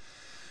stuff,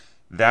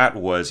 that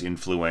was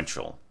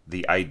influential.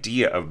 The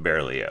idea of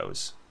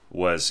Berlioz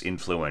was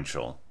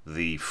influential.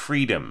 The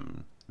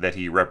freedom that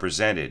he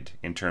represented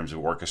in terms of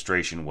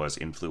orchestration was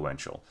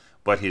influential.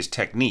 But his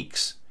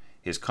techniques,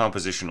 his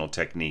compositional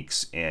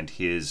techniques, and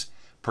his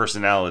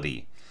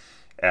personality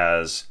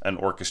as an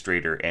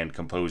orchestrator and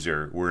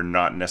composer were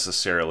not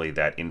necessarily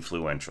that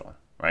influential,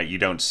 right? You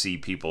don't see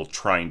people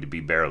trying to be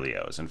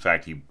Berlioz. In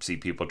fact, you see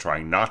people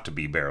trying not to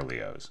be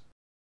Berlioz.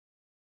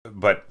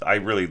 But I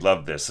really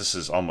love this. This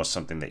is almost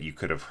something that you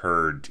could have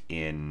heard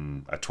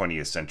in a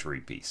 20th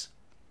century piece.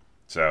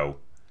 So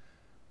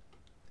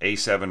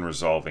A7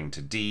 resolving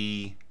to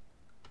D,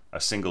 a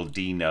single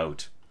D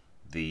note,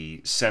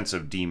 the sense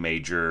of D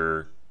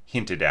major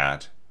hinted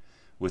at,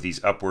 with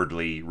these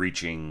upwardly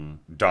reaching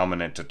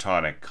dominant to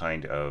tonic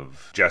kind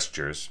of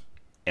gestures.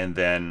 And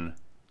then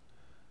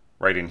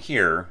right in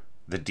here,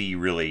 the D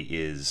really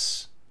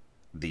is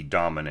the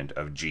dominant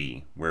of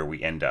G, where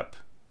we end up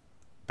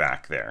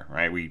back there,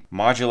 right? We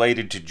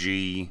modulated to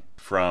G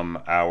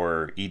from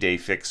our idée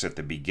fixe at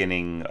the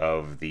beginning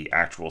of the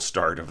actual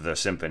start of the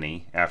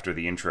symphony, after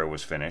the intro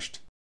was finished.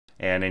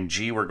 And in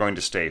G, we're going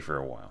to stay for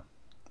a while.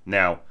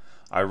 Now,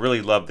 I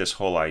really love this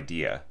whole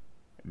idea.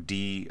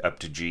 D up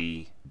to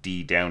G,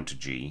 D down to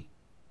G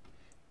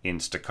in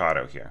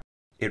staccato here.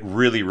 It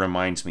really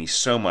reminds me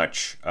so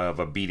much of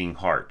a beating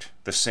heart,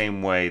 the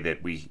same way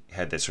that we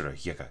had this sort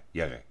of yaga,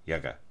 yaga,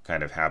 yaga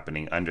kind of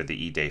happening under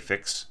the idée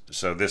fixe.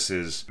 So this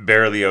is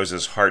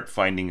Berlioz's heart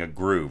finding a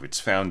groove. It's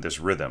found this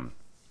rhythm.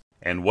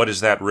 And what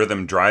is that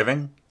rhythm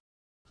driving?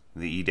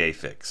 The idée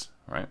fixe,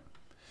 right?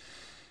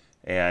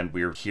 And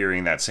we're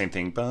hearing that same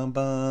thing. Bum,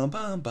 bum,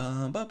 bum,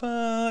 bum, ba,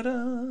 ba,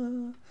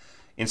 da.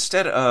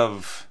 Instead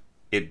of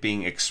it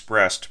being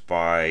expressed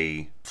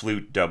by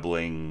flute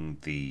doubling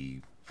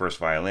the first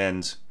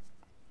violins,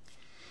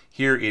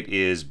 here it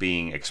is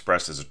being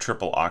expressed as a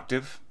triple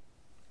octave.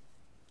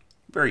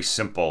 Very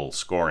simple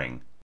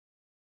scoring.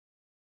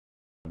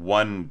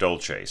 One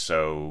dolce,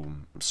 so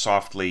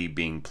softly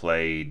being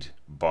played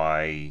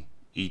by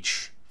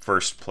each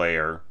first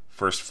player,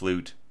 first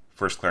flute,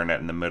 first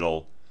clarinet in the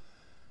middle,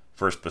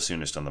 first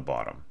bassoonist on the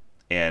bottom.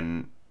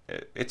 And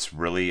it's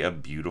really a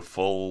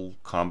beautiful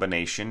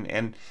combination,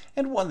 and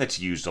one that's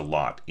used a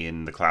lot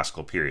in the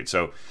classical period.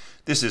 So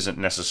this isn't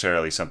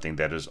necessarily something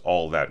that is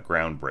all that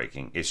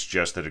groundbreaking. It's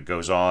just that it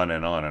goes on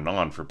and on and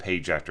on for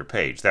page after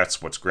page.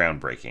 That's what's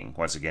groundbreaking,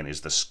 once again,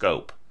 is the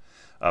scope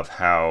of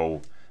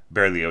how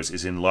Berlioz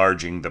is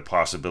enlarging the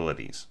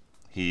possibilities.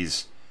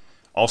 He's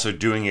also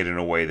doing it in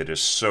a way that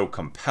is so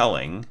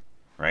compelling,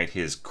 right?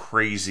 His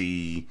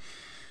crazy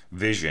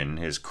vision,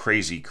 his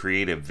crazy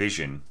creative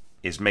vision,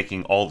 is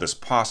making all this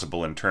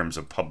possible in terms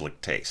of public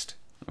taste,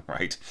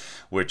 right?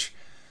 Which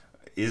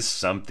is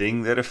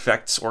something that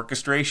affects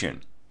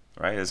orchestration,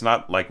 right? It's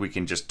not like we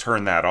can just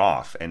turn that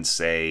off and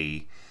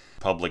say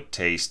public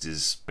taste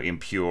is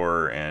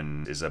impure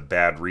and is a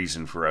bad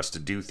reason for us to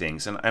do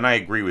things. And I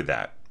agree with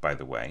that, by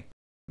the way.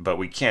 But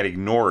we can't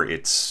ignore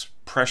its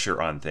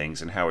pressure on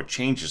things and how it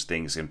changes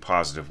things in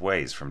positive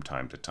ways from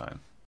time to time.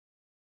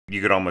 You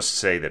could almost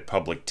say that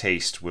public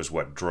taste was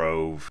what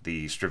drove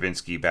the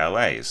Stravinsky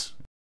ballets.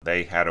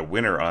 They had a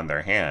winner on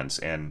their hands,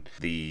 and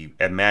the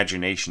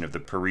imagination of the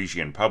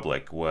Parisian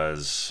public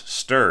was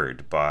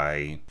stirred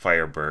by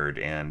Firebird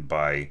and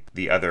by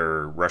the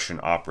other Russian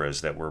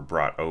operas that were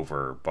brought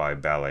over by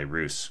Ballet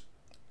Russe.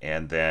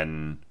 And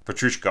then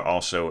Petrushka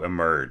also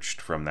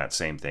emerged from that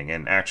same thing.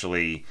 And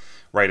actually,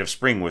 Rite of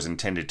Spring was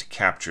intended to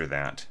capture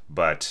that,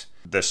 but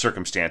the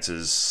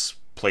circumstances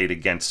played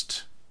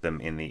against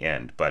them in the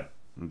end. But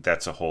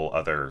that's a whole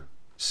other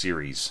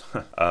series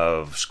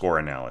of score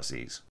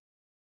analyses.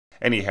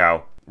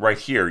 Anyhow, right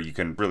here you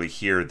can really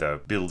hear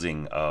the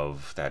building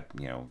of that,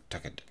 you know,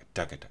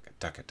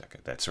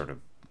 that sort of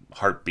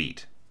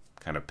heartbeat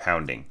kind of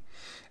pounding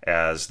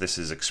as this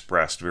is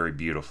expressed very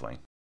beautifully.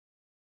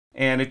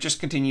 And it just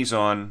continues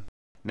on.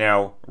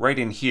 Now, right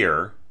in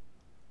here,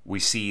 we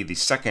see the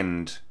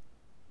second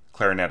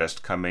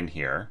clarinetist come in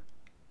here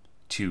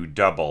to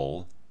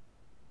double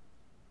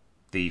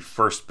the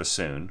first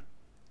bassoon,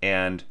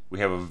 and we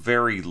have a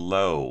very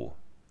low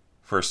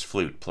first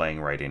flute playing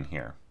right in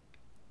here.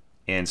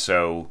 And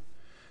so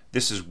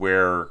this is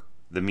where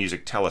the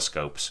music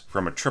telescopes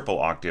from a triple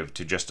octave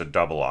to just a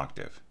double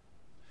octave.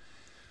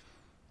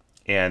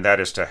 And that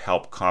is to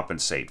help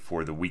compensate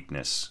for the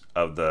weakness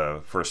of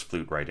the first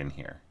flute right in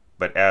here.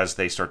 But as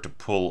they start to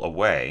pull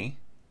away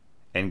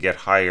and get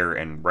higher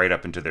and right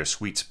up into their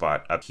sweet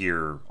spot up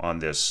here on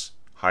this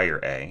higher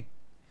A,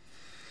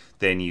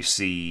 then you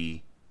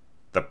see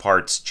the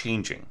parts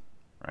changing,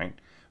 right?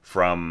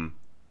 From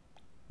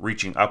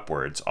reaching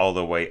upwards all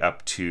the way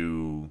up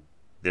to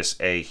this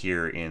A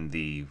here in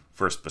the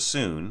first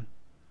bassoon,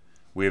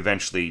 we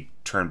eventually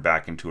turn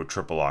back into a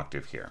triple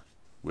octave here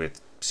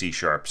with C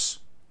sharps.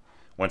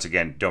 Once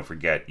again, don't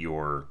forget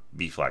your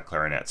B-flat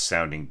clarinet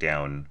sounding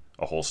down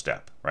a whole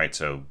step, right?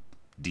 So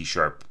D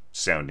sharp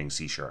sounding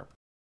C sharp.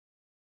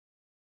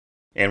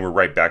 And we're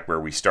right back where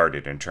we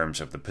started in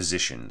terms of the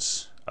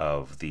positions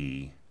of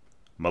the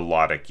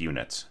melodic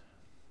units.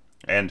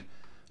 And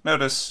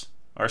notice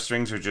our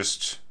strings are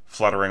just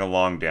fluttering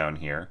along down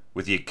here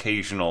with the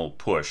occasional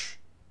push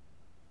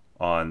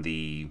on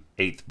the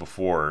eighth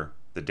before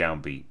the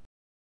downbeat.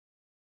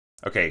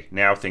 Okay,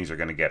 now things are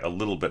going to get a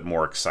little bit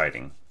more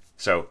exciting.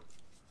 So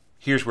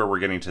here's where we're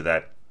getting to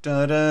that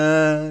da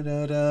da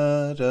da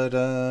da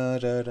da da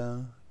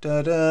da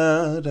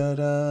da da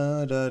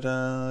da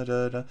da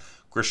da da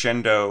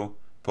crescendo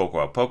poco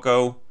a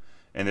poco,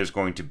 and there's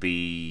going to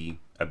be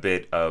a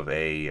bit of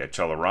a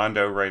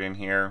accelerando right in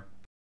here,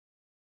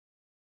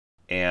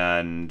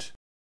 and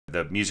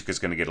the music is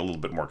going to get a little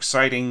bit more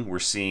exciting. We're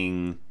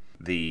seeing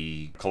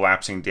the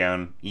collapsing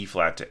down E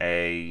flat to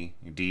A,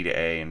 D to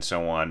A, and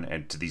so on,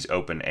 and to these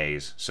open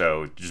A's.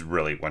 So just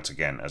really, once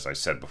again, as I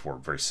said before,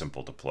 very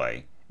simple to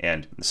play.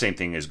 And the same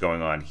thing is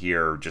going on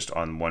here, just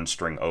on one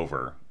string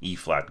over, E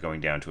flat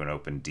going down to an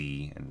open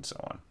D, and so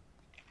on.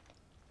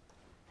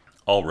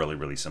 All really,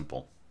 really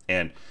simple.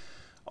 And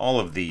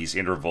all of these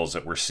intervals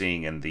that we're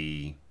seeing in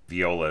the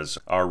violas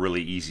are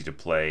really easy to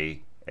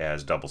play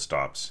as double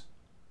stops.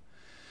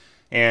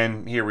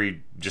 And here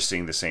we're just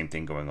seeing the same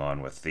thing going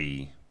on with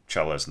the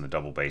cellos and the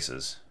double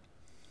basses.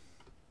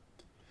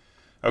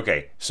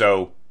 Okay,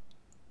 so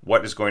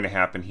what is going to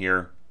happen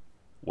here?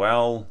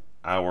 Well,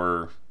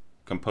 our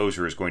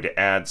composer is going to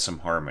add some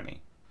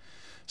harmony.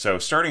 So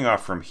starting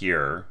off from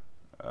here,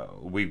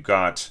 we've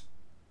got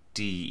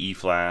D, E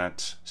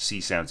flat,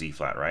 C sounds E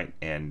flat, right?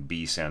 And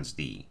B sounds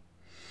D.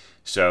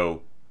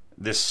 So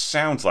this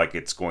sounds like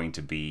it's going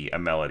to be a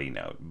melody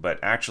note, but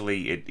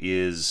actually it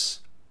is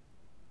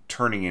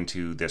turning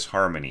into this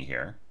harmony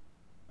here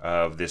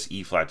of this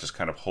E flat just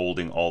kind of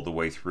holding all the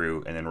way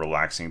through and then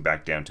relaxing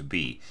back down to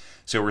B.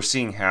 So we're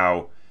seeing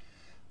how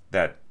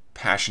that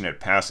passionate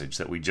passage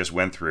that we just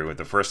went through at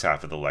the first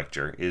half of the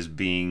lecture is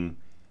being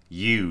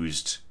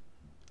used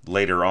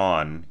later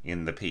on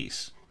in the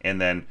piece.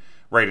 And then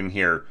right in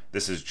here,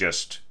 this is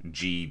just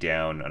G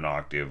down an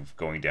octave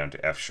going down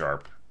to F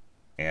sharp,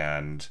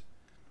 and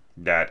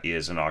that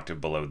is an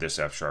octave below this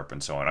F sharp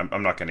and so on.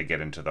 I'm not going to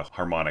get into the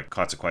harmonic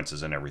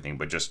consequences and everything,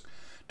 but just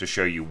to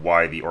show you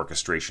why the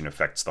orchestration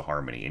affects the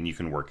harmony, and you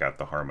can work out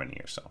the harmony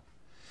yourself.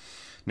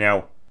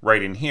 Now,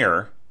 right in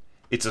here,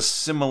 it's a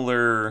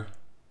similar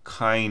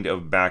kind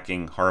of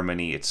backing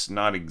harmony. It's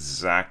not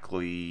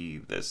exactly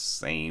the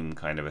same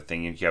kind of a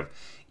thing. You have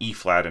E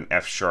flat and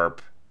F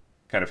sharp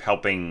kind of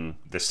helping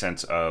the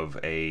sense of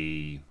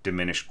a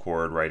diminished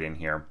chord right in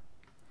here.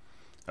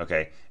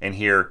 Okay, and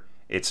here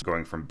it's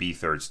going from B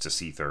thirds to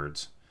C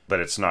thirds, but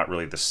it's not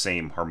really the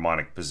same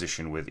harmonic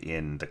position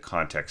within the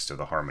context of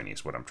the harmony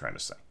is what I'm trying to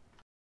say.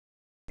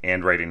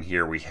 And right in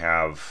here we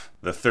have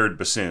the third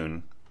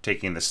bassoon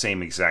taking the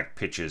same exact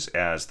pitches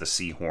as the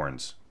C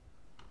horns,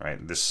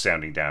 right? This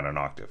sounding down an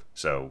octave.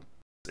 So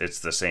it's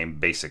the same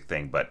basic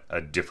thing, but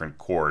a different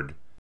chord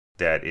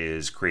that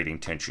is creating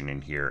tension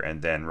in here,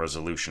 and then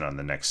resolution on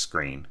the next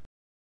screen.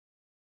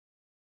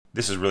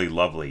 This is really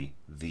lovely.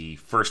 The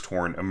first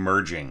horn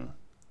emerging,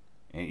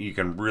 and you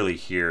can really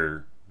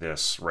hear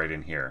this right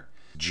in here.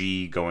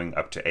 G going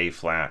up to A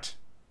flat,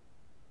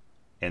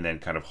 and then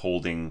kind of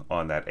holding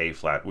on that A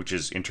flat, which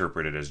is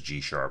interpreted as G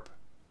sharp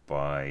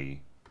by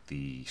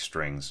the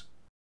strings.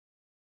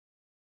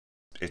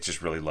 It's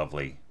just really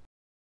lovely.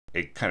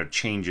 It kind of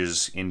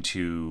changes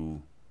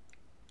into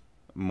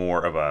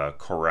more of a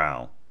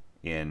chorale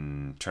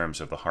in terms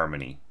of the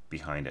harmony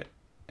behind it,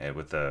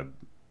 with the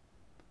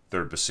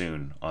third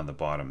bassoon on the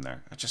bottom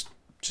there. Just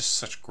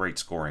such great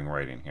scoring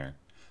right in here.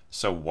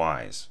 So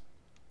wise.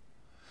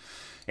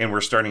 And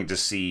we're starting to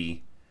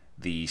see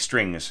the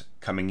strings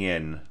coming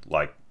in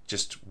like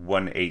just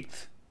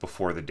 1/8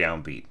 before the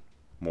downbeat,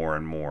 more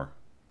and more,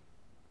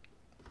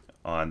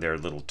 on their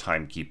little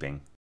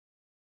timekeeping.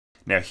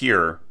 Now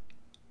here,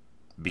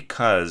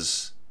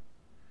 because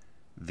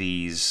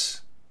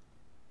these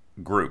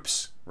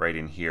groups right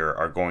in here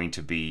are going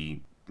to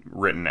be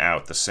written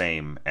out the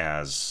same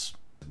as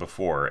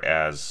before,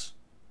 as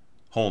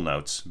whole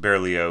notes,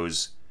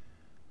 Berlioz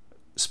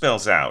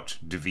spells out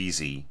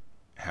divisi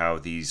how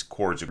these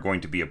chords are going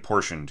to be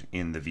apportioned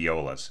in the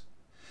violas.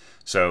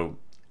 So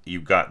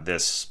you've got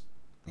this,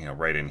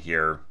 right in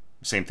here.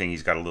 Same thing,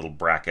 he's got a little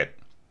bracket.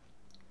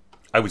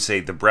 I would say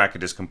the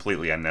bracket is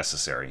completely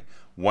unnecessary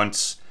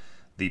once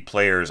the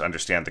players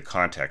understand the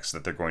context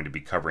that they're going to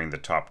be covering the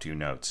top two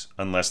notes,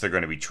 unless they're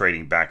going to be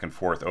trading back and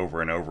forth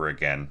over and over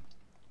again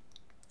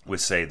with,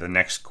 say, the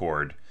next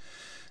chord,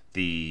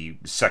 the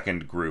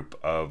second group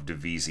of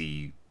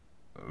divisi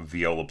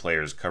viola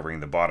players covering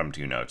the bottom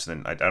two notes.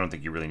 Then I don't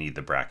think you really need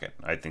the bracket.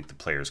 I think the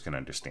players can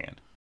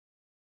understand.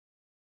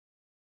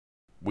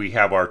 We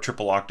have our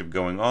triple octave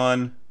going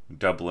on,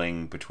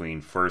 doubling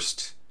between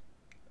first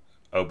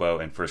oboe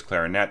and first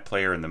clarinet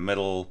player in the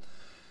middle,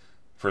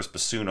 first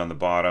bassoon on the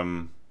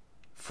bottom,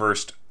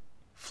 first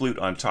flute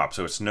on top.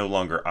 So it's no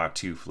longer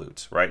A2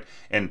 flutes, right?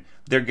 And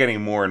they're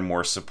getting more and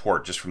more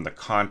support just from the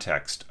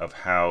context of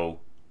how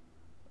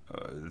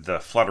the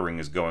fluttering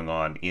is going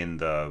on in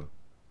the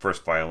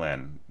first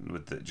violin,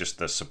 with just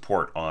the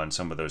support on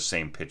some of those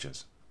same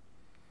pitches.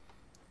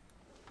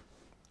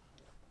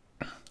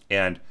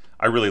 And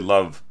I really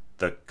love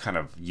the kind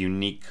of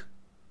unique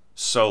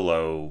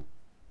solo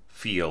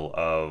feel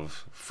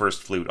of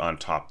first flute on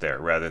top there,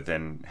 rather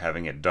than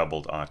having it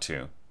doubled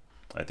A2.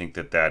 I think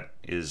that that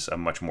is a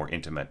much more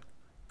intimate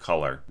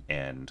color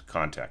and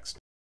context.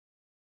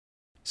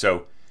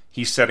 So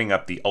he's setting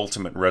up the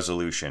ultimate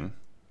resolution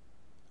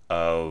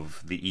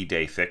of the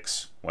E-day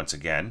fix once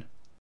again.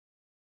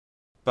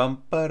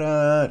 Bum ba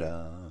da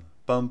da,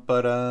 bum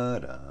ba da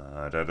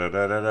da, da da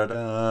da da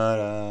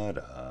da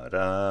da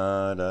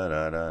da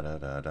da da da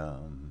da da.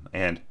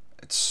 And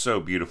it's so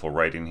beautiful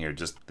right in here,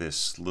 just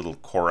this little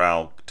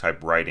chorale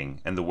type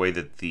writing, and the way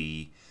that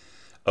the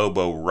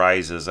oboe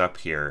rises up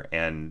here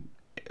and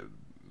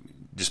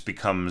just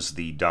becomes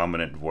the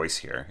dominant voice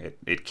here.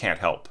 It can't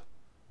help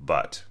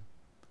but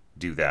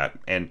do that.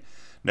 And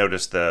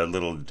notice the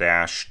little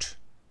dashed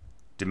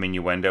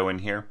diminuendo in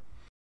here.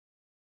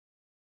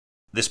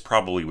 This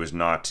probably was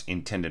not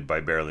intended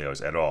by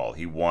Berlioz at all.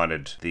 He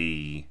wanted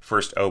the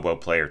first oboe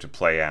player to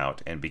play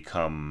out and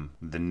become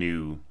the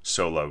new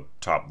solo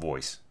top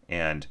voice.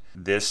 And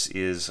this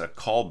is a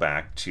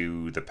callback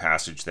to the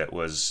passage that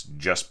was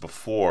just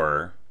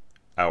before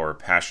our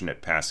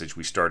passionate passage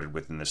we started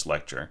with in this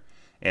lecture.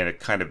 And it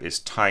kind of is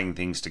tying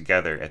things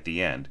together at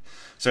the end.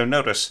 So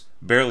notice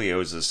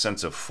Berlioz's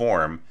sense of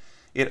form,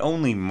 it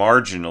only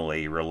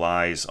marginally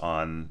relies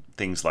on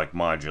things like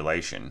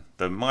modulation.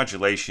 The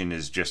modulation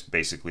is just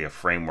basically a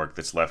framework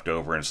that's left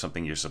over and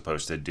something you're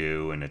supposed to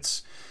do, and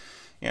it's,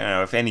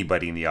 if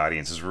anybody in the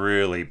audience is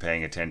really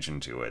paying attention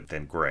to it,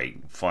 then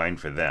great, fine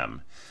for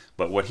them.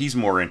 But what he's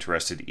more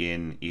interested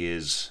in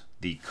is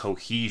the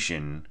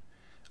cohesion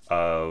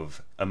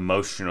of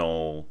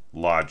emotional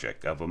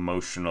logic, of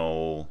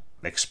emotional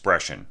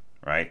expression,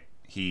 right?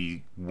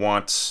 He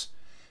wants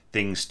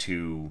things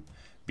to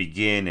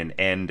begin and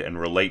end and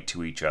relate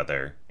to each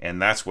other,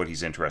 and that's what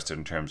he's interested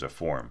in terms of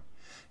form.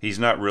 He's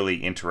not really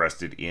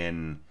interested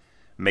in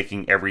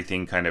making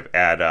everything kind of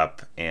add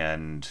up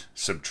and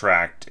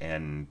subtract,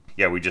 and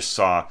we just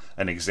saw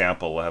an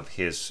example of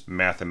his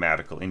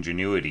mathematical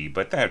ingenuity,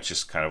 but that's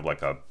just kind of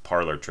like a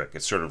parlor trick.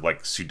 It's sort of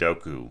like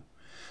Sudoku,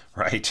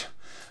 right?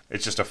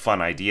 It's just a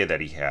fun idea that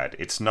he had.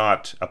 It's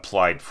not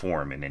applied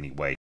form in any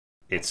way.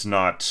 It's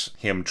not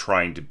him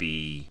trying to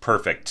be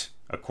perfect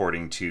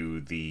according to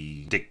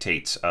the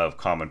dictates of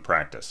common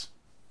practice.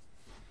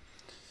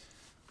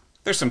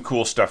 There's some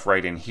cool stuff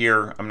right in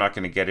here. I'm not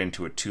going to get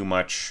into it too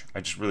much. I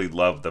just really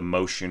love the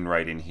motion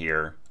right in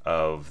here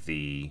of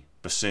the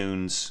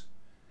bassoons,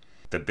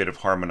 the bit of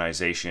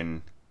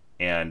harmonization,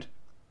 and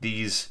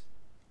these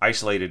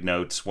isolated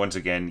notes, once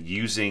again,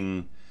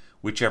 using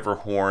whichever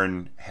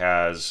horn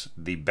has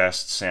the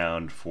best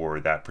sound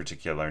for that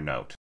particular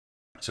note.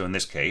 So in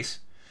this case,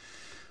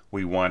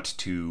 we want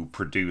to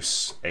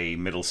produce a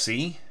middle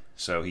C,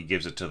 so he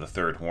gives it to the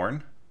third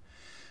horn.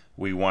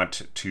 We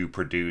want to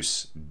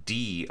produce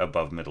D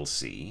above middle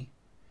C,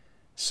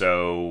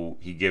 so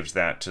he gives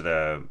that to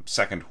the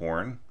second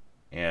horn,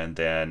 and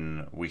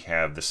then we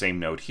have the same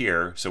note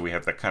here, so we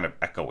have that kind of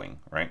echoing,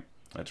 right?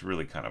 That's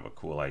really kind of a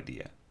cool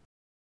idea.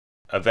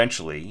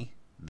 Eventually,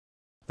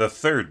 the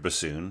third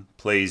bassoon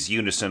plays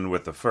unison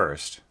with the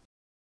first,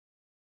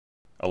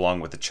 along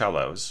with the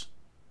cellos,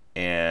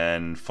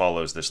 and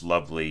follows this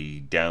lovely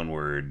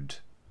downward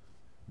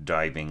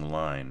diving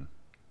line.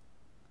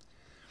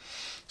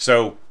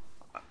 So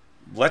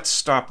let's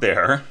stop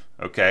there,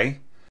 okay?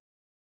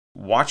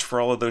 Watch for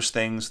all of those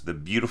things. The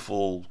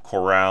beautiful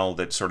chorale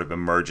that sort of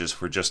emerges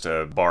for just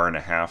a bar and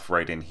a half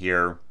right in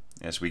here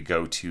as we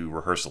go to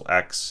Rehearsal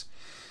X.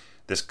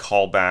 This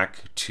callback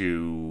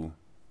to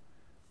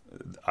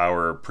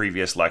our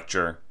previous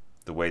lecture,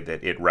 the way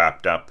that it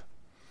wrapped up,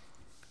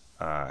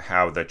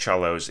 how the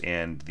cellos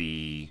and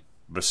the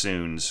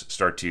bassoons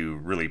start to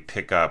really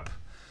pick up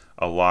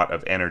a lot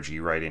of energy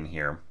right in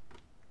here.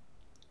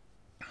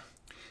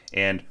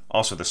 And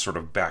also the sort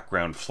of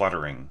background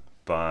fluttering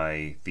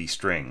by the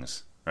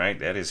strings, right?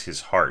 That is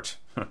his heart.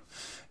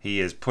 He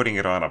is putting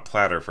it on a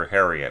platter for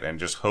Harriet and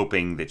just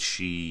hoping that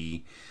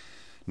she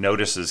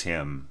notices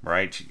him,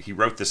 right? He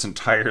wrote this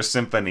entire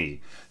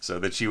symphony so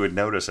that she would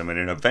notice him, and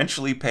it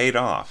eventually paid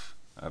off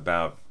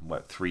about,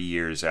 3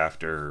 years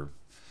after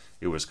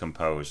it was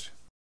composed.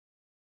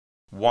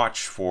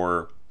 Watch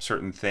for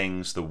certain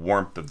things, the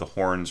warmth of the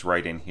horns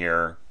right in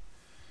here,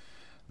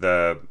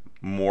 the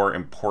more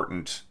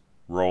important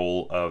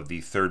role of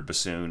the third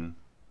bassoon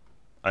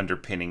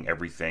underpinning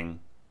everything,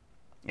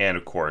 and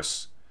of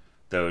course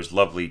those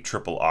lovely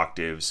triple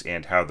octaves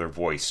and how they're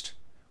voiced,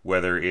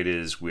 whether it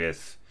is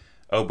with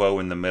oboe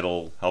in the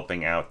middle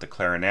helping out the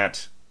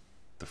clarinet,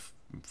 the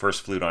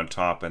first flute on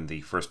top and the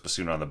first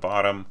bassoon on the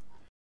bottom,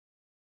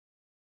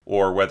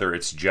 or whether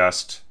it's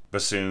just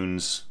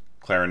bassoons,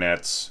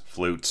 clarinets,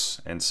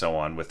 flutes, and so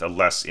on with a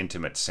less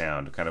intimate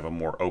sound, kind of a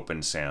more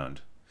open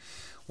sound.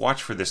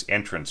 Watch for this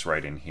entrance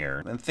right in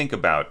here and think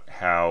about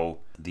how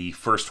the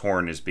first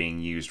horn is being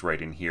used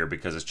right in here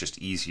because it's just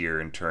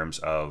easier in terms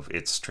of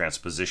its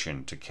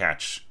transposition to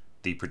catch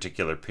the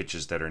particular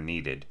pitches that are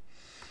needed.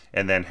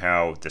 And then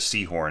how the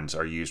C horns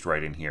are used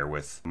right in here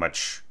with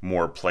much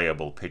more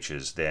playable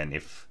pitches than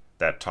if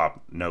that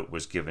top note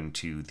was given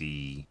to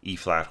the E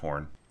flat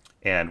horn.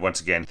 And once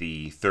again,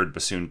 the third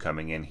bassoon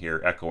coming in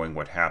here echoing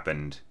what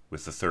happened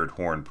with the third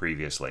horn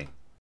previously.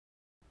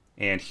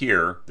 And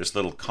here, this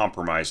little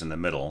compromise in the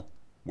middle,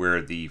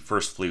 where the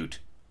first flute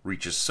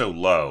reaches so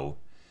low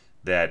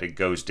that it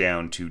goes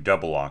down to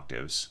double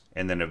octaves,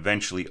 and then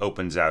eventually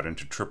opens out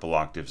into triple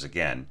octaves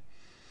again.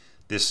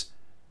 This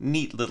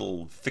neat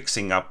little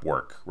fixing up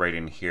work right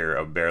in here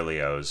of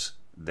Berlioz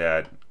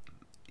that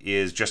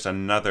is just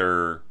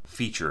another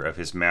feature of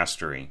his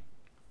mastery,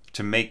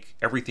 to make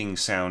everything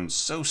sound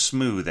so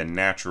smooth and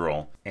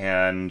natural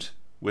and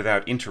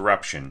without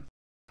interruption,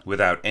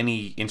 without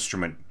any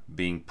instrument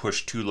being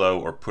pushed too low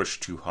or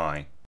pushed too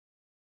high.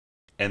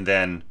 And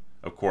then,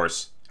 of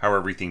course, how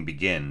everything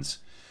begins,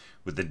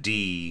 with the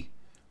D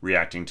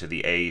reacting to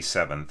the A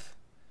seventh,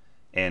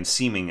 and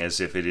seeming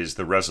as if it is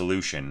the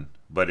resolution,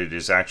 but it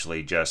is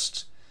actually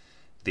just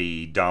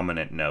the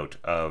dominant note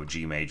of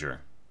G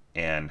major,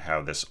 and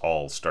how this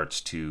all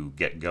starts to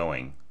get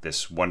going,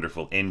 this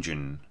wonderful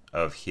engine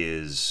of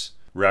his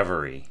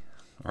reverie,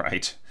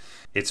 right?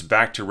 It's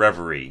back to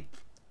reverie.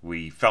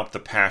 We felt the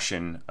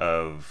passion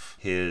of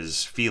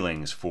his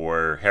feelings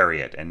for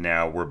Harriet, and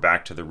now we're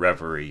back to the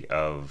reverie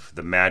of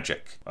the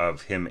magic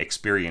of him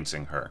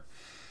experiencing her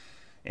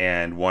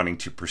and wanting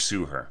to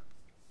pursue her.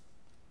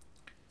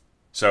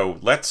 So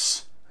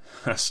let's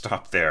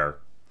stop there,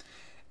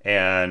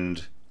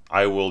 and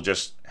I will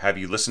just have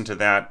you listen to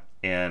that,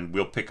 and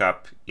we'll pick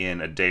up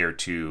in a day or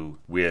two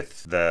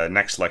with the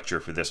next lecture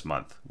for this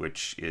month,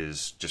 which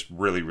is just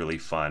really, really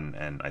fun,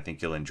 and I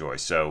think you'll enjoy.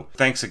 So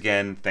thanks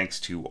again. Thanks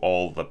to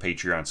all the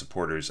Patreon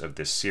supporters of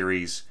this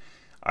series.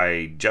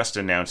 I just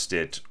announced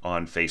it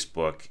on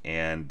Facebook,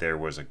 and there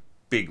was a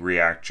big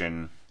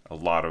reaction. A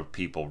lot of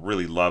people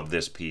really love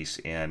this piece,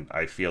 and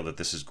I feel that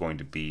this is going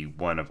to be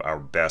one of our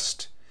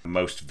best,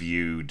 most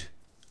viewed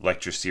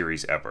lecture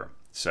series ever.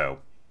 So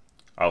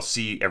I'll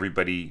see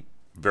everybody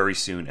very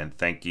soon, and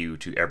thank you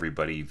to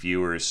everybody,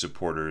 viewers,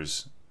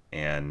 supporters,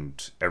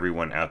 and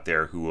everyone out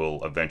there who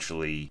will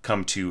eventually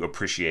come to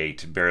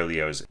appreciate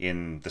Berlioz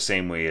in the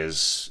same way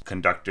as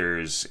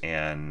conductors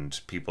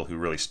and people who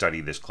really study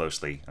this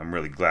closely. I'm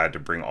really glad to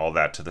bring all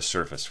that to the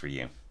surface for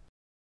you.